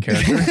talking in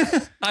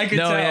character. I could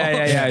No, tell.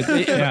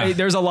 yeah.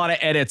 There's a lot of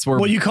edits where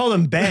Well, you called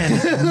him Ben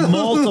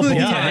multiple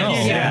Yeah,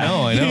 times.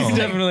 I know. He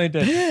definitely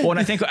did. well, and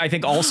I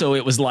think also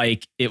it was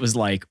like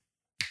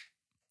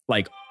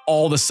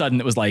all of a sudden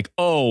it was like,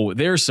 oh,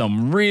 there's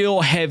some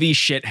real heavy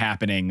shit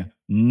happening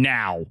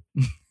now.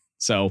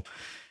 So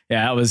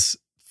yeah, that was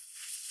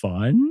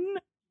fun.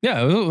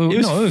 Yeah, it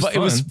was It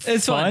was fun.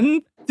 It's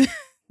fun.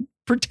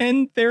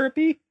 Pretend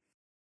therapy.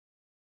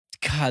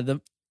 God,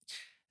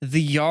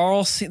 the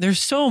Jarl scene, there's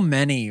so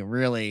many,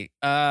 really.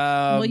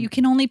 Well, you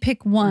can only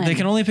pick one. They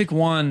can only pick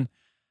one.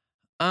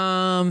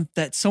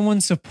 That someone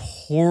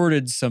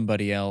supported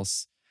somebody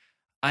else.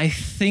 I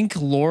think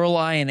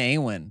Lorelai and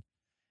Awen.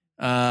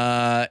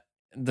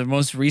 The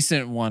most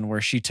recent one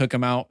where she took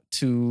him out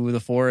to the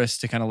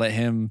forest to kind of let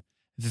him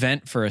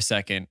vent for a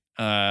second.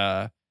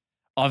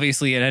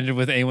 Obviously, it ended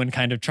with Awen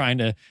kind of trying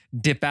to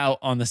dip out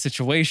on the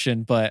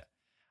situation, but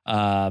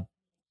Well,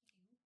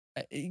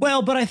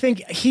 but I think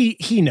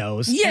he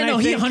knows. yeah, And no,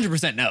 I he think-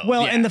 100% knows.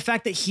 Well, yeah. and the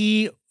fact that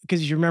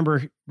because you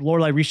remember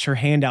Lorelai reached her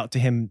hand out to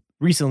him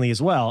recently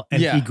as well,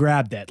 and Yeah. he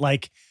grabbed it.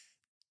 Like,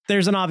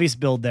 there's an obvious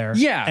build there.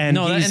 Yeah, and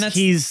no, he's, and that's-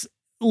 he's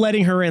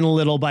letting her in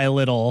little by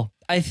little.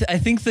 I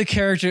think the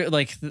character,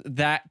 like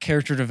that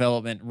character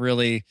development,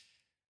 really,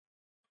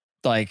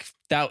 like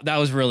that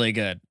was really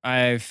good.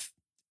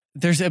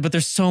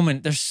 There's so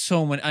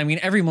many. I mean,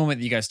 every moment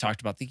that you guys talked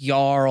about, the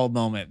Jarl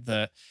moment,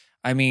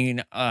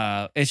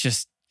 it's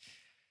just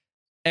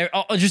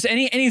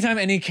anytime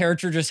any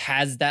character just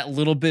has that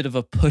little bit of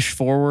a push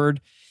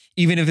forward,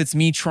 even if it's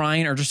me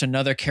trying or just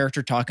another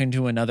character talking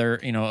to another,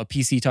 a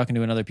PC talking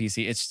to another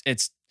PC. It's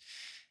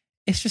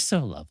just so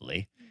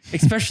lovely,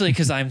 especially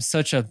because I'm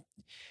such a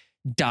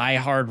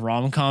diehard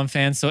rom-com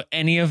fan. So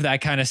any of that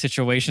kind of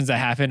situations that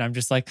happen, I'm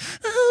just like,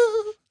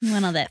 oh, You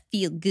want all that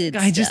feel good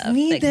I just stuff,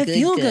 need that good,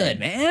 feel good,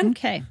 man.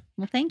 Okay.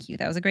 Well, thank you.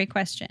 That was a great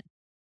question.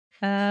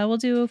 We'll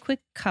do a quick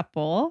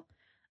couple.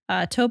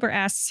 Tober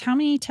asks, how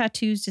many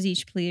tattoos does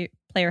each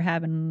player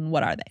have and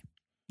what are they?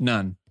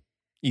 None.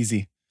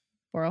 Easy.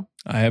 Boral?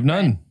 I have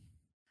none.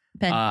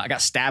 Ben? I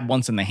got stabbed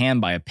once in the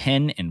hand by a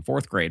pen in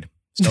 4th grade.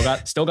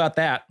 Still got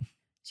that.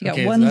 So you got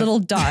Okay, one so little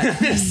dot.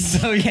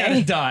 So you got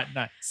a dot.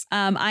 Nice.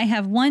 I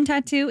have one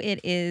tattoo. It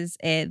is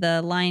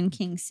the Lion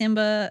King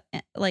Simba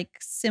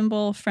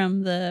symbol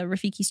from the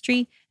Rafiki's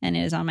tree, and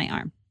it is on my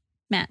arm.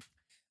 Matt.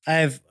 I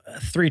have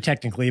 3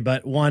 technically,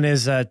 but one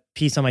is a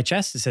piece on my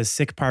chest. It says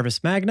Sic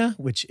Parvis Magna,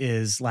 which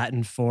is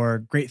Latin for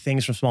great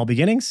things from small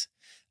beginnings.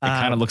 It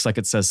kind of looks like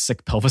it says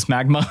sick pelvis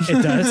magma.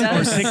 It does. It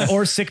does.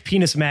 or sick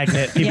penis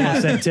magnet, people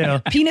have said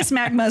too. Penis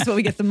magma is what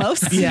we get the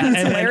most. Yeah, It's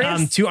and hilarious.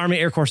 then 2 Army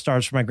Air Corps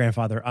stars for my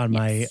grandfather on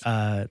my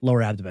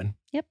lower abdomen.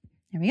 There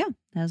we go.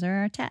 Those are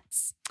our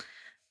tats.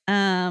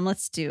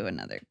 Let's do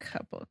another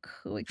couple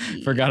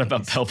quickies. Forgot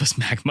about pelvis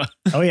magma.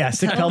 Oh yeah,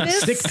 sick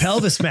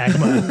pelvis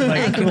magma.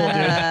 Like, cool,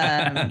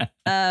 dude.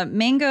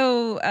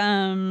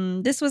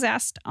 Mango, this was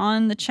asked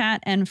on the chat,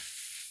 and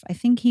I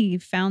think he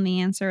found the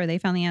answer, or they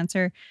found the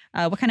answer.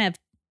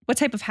 What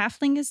type of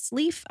halfling is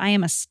Leaf? I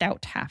am a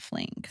stout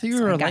halfling. So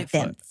you were I a got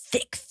Lightfoot. them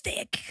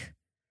thick.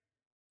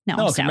 No,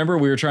 No, I'm 'cause stout. remember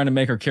we were trying to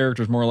make our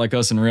characters more like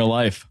us in real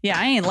life. Yeah,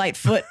 I ain't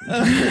Lightfoot.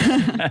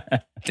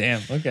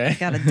 Damn. Okay.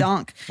 Got a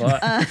donk.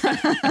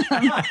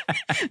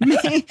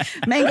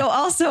 Mango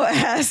also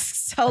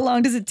asks, how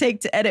long does it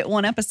take to edit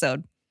one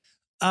episode?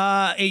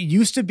 It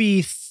used to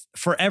be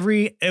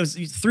it was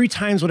 3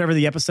 times whatever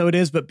the episode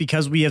is, but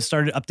because we have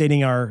started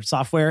updating our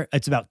software,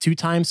 it's about 2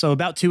 times. So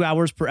about 2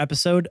 hours per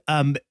episode.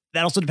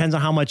 That also depends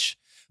on how much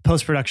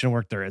post-production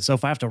work there is. So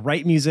if I have to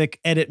write music,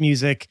 edit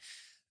music,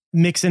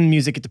 mix in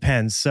music, it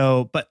depends.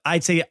 So, but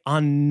I'd say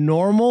on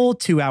normal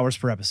 2 hours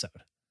per episode.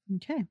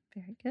 Okay,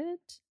 very good.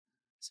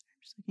 Sorry,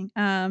 I'm just looking.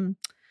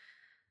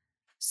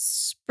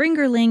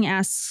 Springerling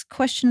asks,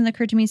 question that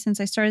occurred to me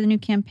since I started the new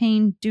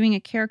campaign doing a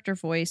character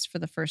voice for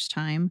the first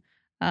time.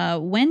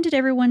 When did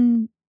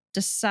everyone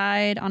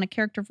decide on a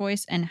character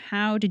voice and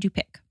how did you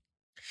pick?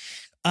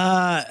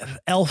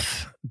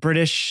 Elf,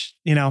 British,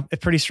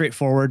 it's pretty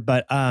straightforward,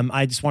 but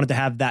I just wanted to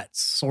have that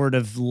sort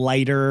of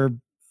lighter,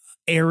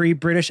 airy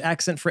British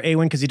accent for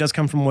Awen because he does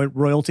come from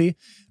royalty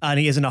and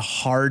he isn't a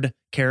hard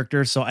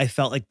character. So I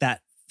felt like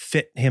that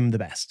fit him the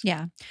best.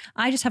 Yeah.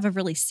 I just have a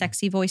really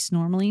sexy voice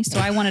normally, so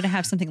I wanted to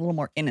have something a little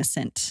more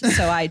innocent.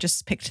 So I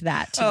just picked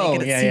that to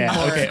make it seem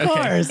more, Of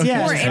course, yeah,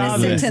 more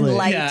innocent and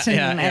light.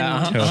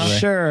 Totally.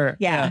 Sure.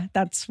 Yeah,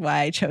 that's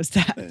why I chose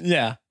that.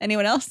 Yeah.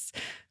 Anyone else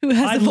who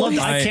has the voice?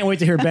 I can't wait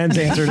to hear Ben's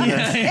answer to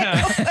this.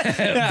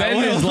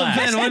 Ben is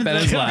last. Ben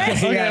is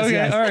last. Okay, Okay.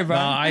 yes. All right, No,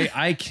 Brian.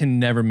 I can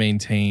never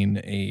maintain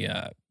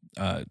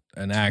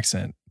an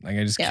accent. Like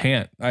I just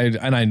can't.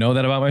 I know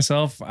that about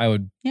myself. I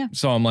would. Yeah.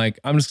 So I'm like,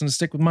 I'm just gonna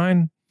stick with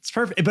mine. It's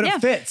perfect, but Yeah.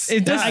 it fits.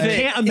 It does I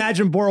fit. can't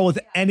imagine Boral with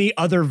any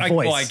other voice.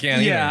 Well, I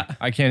can't Yeah. either.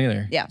 I can't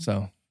either. Yeah.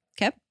 So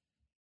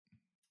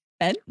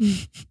Ben?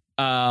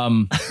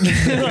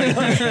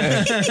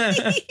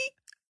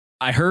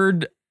 I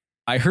heard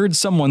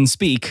someone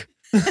speak,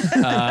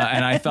 and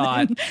I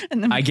thought,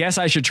 And then I guess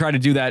I should try to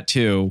do that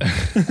too.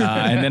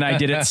 And then I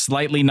did it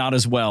slightly not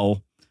as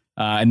well.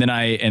 And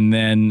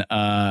then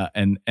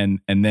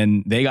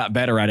they got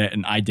better at it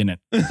and I didn't.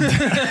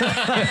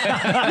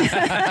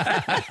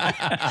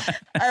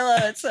 I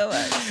love it so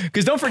much.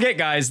 Because don't forget,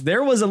 guys,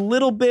 there was a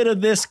little bit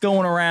of this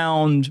going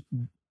around.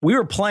 We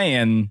were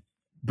playing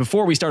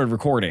before we started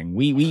recording.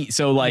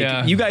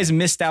 Yeah. You guys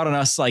missed out on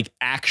us like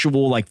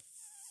actual like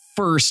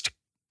first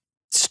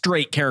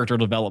straight character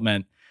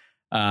development,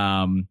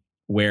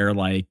 where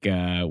like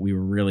we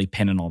were really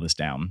pinning all this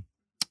down.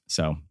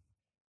 So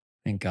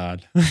Thank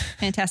God.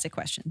 Fantastic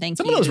question. Thank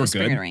Some you. of those were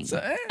Spring good. Ring.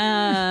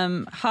 Mr.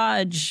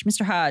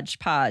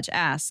 Hodgepodge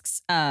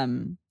asks,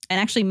 and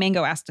actually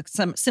Mango asked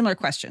some similar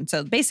question.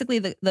 So basically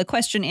the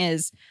question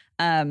is,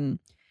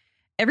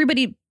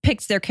 everybody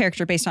picked their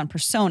character based on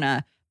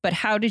persona, but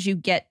how did you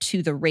get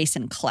to the race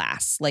and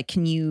class? Like,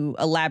 can you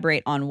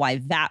elaborate on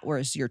why that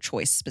was your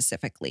choice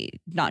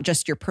specifically? Not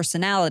just your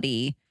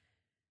personality,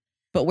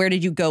 but where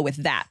did you go with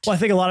that? Well, I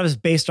think a lot of us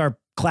based our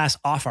class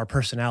off our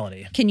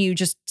personality. Can you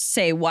just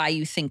say why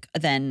you think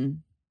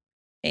then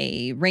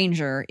a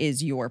ranger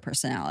is your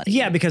personality?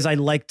 Yeah, because I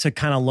like to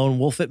kind of lone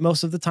wolf it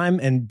most of the time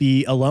and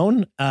be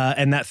alone,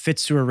 and that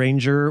fits to a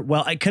ranger.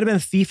 Well, I could have been a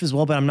thief as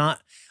well, but I'm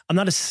not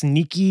as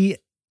sneaky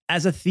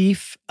as a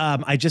thief.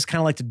 I just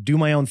kind of like to do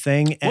my own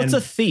thing. And what's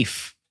a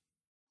thief?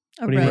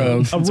 A what do you mean? rogue. A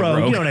It's a rogue,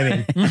 rogue. you know what I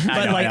mean?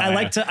 But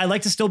I I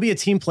like to still be a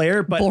team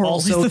player, but Boral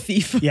also is the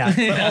thief. yeah,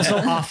 but also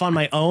off on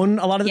my own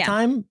a lot of the Yeah.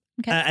 time.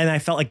 Okay. And I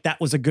felt like that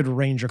was a good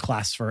ranger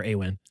class for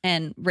Awen.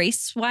 And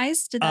race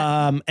wise, did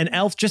that An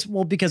elf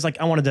because like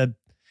I wanted to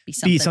be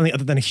something? be something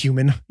other than a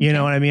human. You Okay.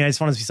 know what I mean? I just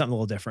wanted to be something a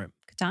little different.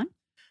 Catan?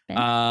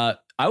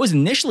 I was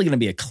initially going to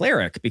be a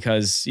cleric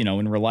because,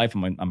 in real life,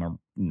 I'm a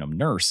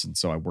nurse. And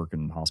so I work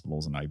in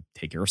hospitals and I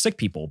take care of sick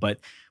people. But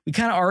we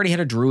kind of already had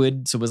a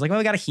druid. So it was like, well,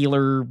 we got a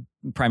healer,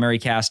 primary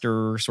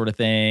caster sort of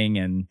thing.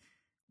 And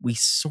we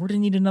sort of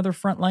need another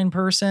frontline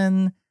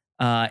person.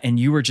 And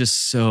you were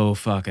just so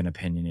fucking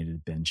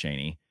opinionated, Ben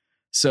Chaney.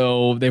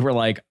 So they were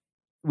like,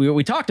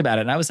 we talked about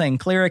it and I was saying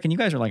cleric and you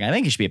guys were like, I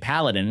think you should be a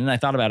paladin. And I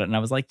thought about it and I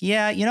was like,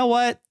 yeah, you know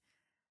what?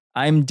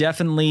 I'm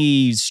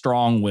definitely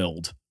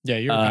strong-willed. Yeah,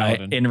 you're a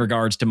paladin. In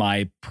regards to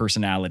my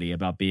personality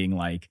about being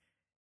like,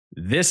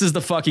 this is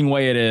the fucking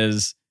way it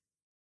is.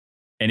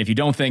 And if you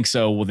don't think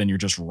so, well, then you're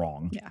just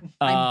wrong. Yeah.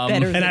 I'm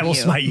better And than I will you.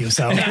 smite you.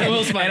 So And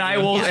I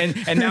will,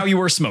 and now you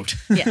were smote.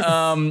 Yes.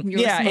 Yeah.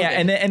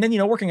 smoted. And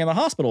then, working in the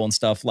hospital and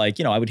stuff, like,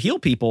 I would heal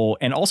people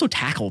and also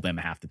tackle them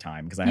half the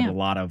time because I have Yeah. a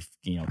lot of,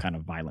 kind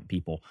of violent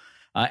people.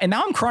 And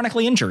now I'm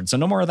chronically injured. So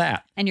no more of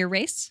that. And your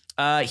race?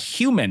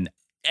 Human.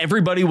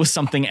 Everybody was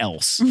something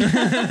else. And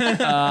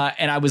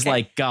I was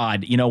like,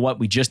 God, you know what?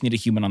 We just need a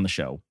human on the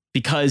show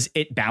because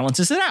it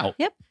balances it out.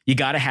 Yep. You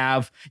gotta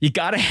have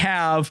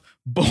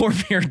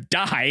Boromir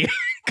die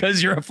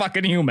because you're a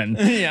fucking human.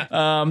 Yeah.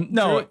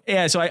 No, True.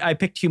 yeah. So I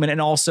picked human and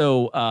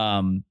also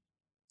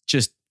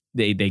just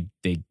they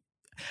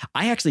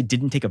I actually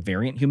didn't take a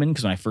variant human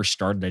because when I first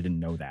started, I didn't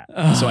know that.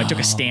 So I took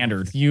a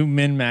standard. You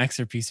min max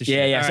or piece of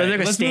shit. Yeah. All So I right,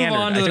 took a let's standard.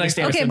 move on to I the took a next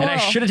standard. Okay, And I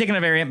Boral. should have taken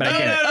a variant, but I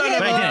didn't. Okay,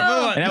 But I didn't.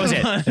 Boral. And that was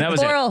it. And that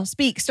was it.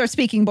 Boral, start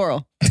speaking,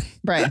 Boral.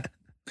 Brian.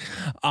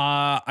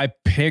 I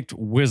picked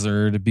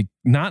wizard,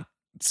 not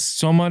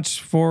so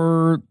much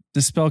for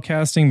the spell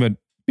casting, but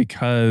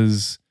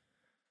because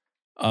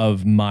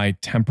of my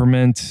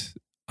temperament.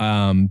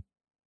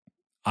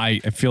 I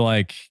feel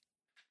like,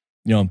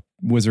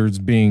 wizards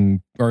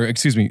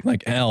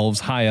like elves,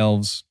 high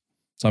elves.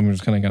 So I'm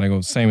just kind of gonna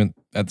go same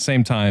at the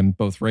same time,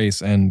 both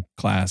race and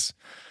class.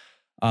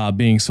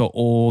 Being so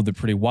old, they're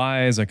pretty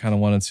wise. I kind of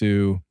wanted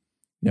to,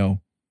 at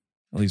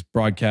least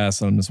broadcast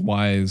that I'm this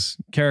wise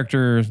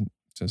character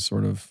to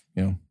sort of,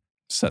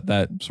 set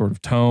that sort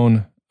of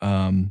tone.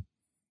 And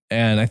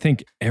I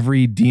think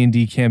every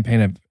D&D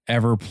campaign I've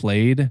ever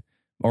played,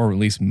 or at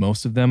least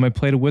most of them, I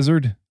played a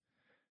wizard.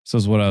 So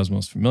it's what I was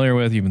most familiar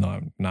with, even though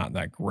I'm not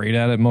that great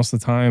at it most of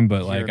the time.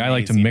 But You're like, I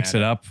like to amazing mix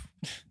at it it. up.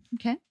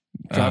 Okay.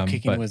 Drop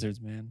kicking but-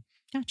 wizards, man.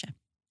 Gotcha.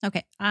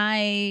 Okay.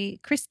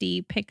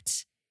 Christy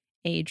picked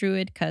a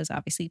druid because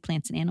obviously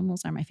plants and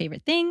animals are my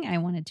favorite thing. I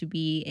wanted to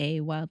be a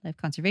wildlife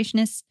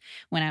conservationist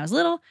when I was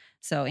little.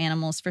 So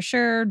animals for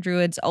sure.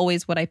 Druids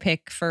always what I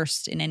pick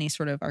first in any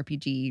sort of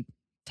RPG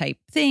type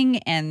thing,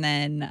 and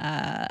then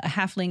a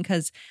halfling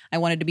because I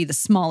wanted to be the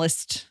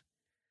smallest,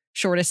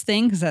 shortest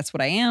thing because that's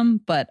what I am.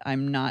 But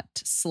I'm not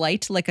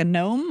slight like a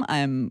gnome.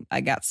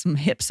 I got some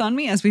hips on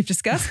me, as we've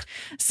discussed.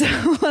 So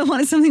I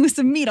wanted something with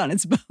some meat on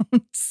its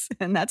bones,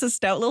 and that's a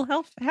stout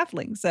little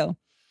halfling. So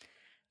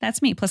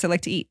that's me. Plus, I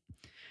like to eat.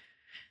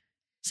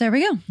 So there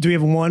we go. Do we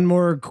have one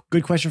more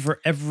good question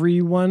for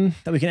everyone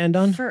that we can end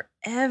on? For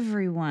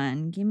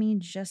everyone, give me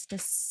just a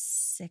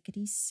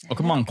second. Oh,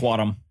 come on,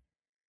 Quadam.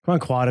 Come on,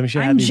 Quadam. You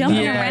should have I'm these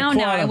jumping done. around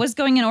now. I Quadam. was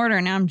going in order.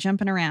 Now I'm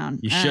jumping around.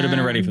 You should have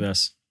been ready for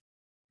this.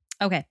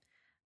 Okay.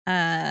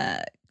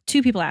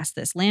 Two people asked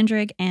this.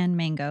 Landrig and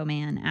Mango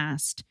Man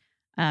asked,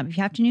 if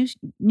you have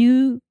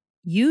to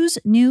use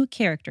new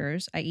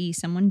characters, i.e.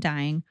 someone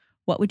dying,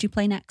 what would you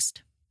play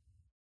next?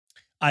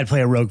 I'd play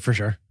a rogue for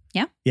sure.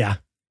 Yeah? Yeah.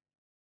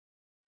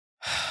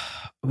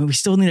 I mean, we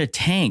still need a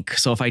tank.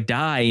 So if I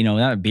die,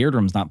 that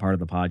Beardrum's not part of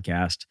the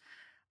podcast.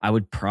 I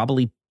would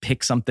probably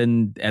pick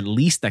something at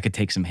least that could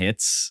take some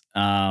hits.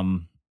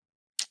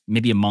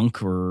 Maybe a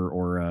monk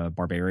or a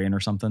barbarian or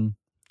something.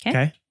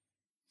 Okay.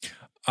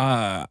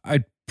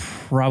 I'd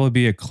probably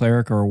be a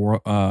cleric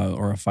or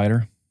a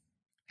fighter.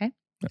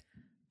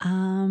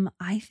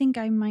 I think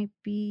I might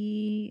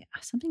be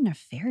something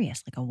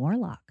nefarious, like a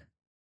warlock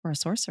or a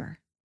sorcerer.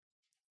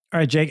 All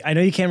right, Jake, I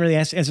know you can't really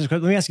answer this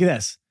question. Let me ask you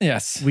this.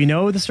 Yes. We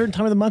know the certain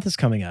time of the month is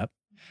coming up,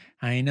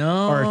 I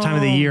know. or time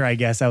of the year, I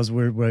guess. That was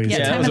weird. Yeah,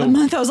 Yeah, time it of was the a-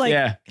 month. I was like,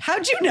 yeah.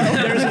 how'd you know?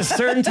 There's a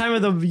certain time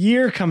of the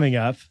year coming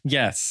up.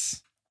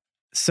 Yes.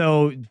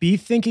 So be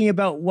thinking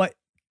about what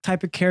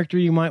type of character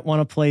you might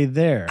want to play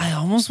there. I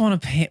almost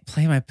want to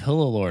play my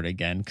Pillow Lord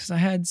again because I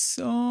had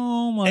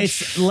so much.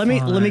 It's, let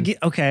me get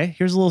okay.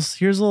 Here's a little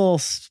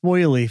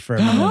spoily for a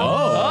minute.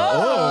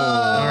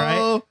 All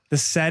right. The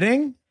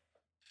setting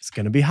is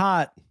gonna be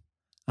hot.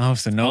 Oh,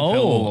 so no Oh.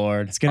 Pillow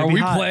Lord. It's gonna Are be we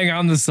hot. playing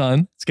on the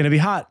sun? It's gonna be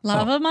hot.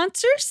 Lava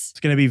monsters? It's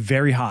gonna be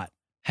very hot.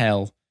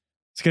 Hell.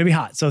 It's gonna be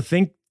hot. So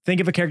think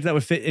of a character that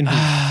would fit in.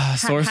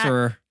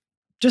 Sorcerer.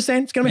 Just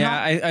saying, it's gonna be Yeah,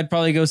 hot. I'd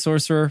probably go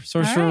Sorcerer,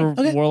 right.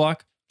 Okay.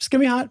 Warlock. It's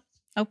gonna be hot.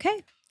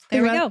 Okay.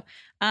 There we go.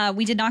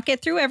 We did not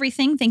get through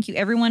everything. Thank you,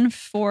 everyone,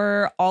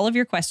 for all of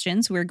your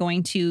questions. We're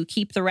going to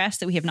keep the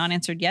rest that we have not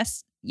answered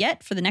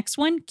yet for the next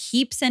one.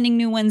 Keep sending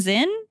new ones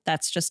in.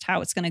 That's just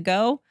how it's going to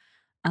go.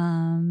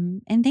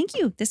 And thank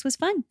you. This was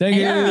fun. Thank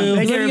you. Thank you,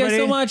 Thank you guys everybody.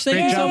 so much. Thank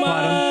Great you so job,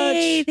 Quadam.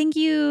 Yay, much. thank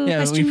you. Yeah,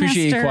 we Question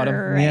appreciate you, Master.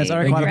 Quadam. Yes, all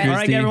right, Thank you, Quadam. All right,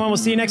 Christy. everyone. We'll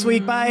see you next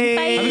week. Bye. Bye.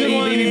 Have a good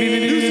one.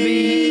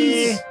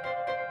 Deuces.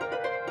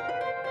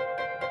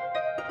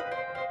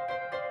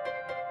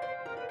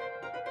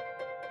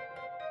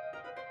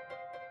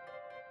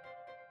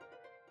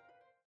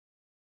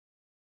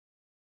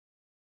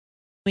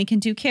 We can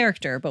do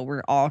character, but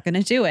we're all going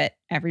to do it.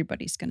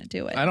 Everybody's going to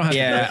do it. I don't have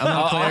Yeah, to. I'm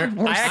not a player.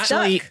 We're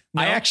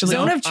I actually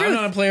Zone of truth. I'm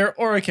not a player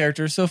or a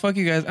character, so fuck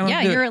you guys. I don't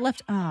Yeah, do you're it. at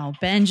left. Oh,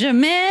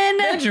 Benjamin.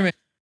 Benjamin.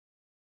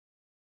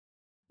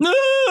 No,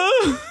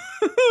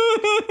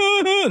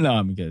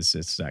 I mean, because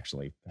it's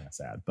actually kind of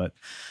sad, but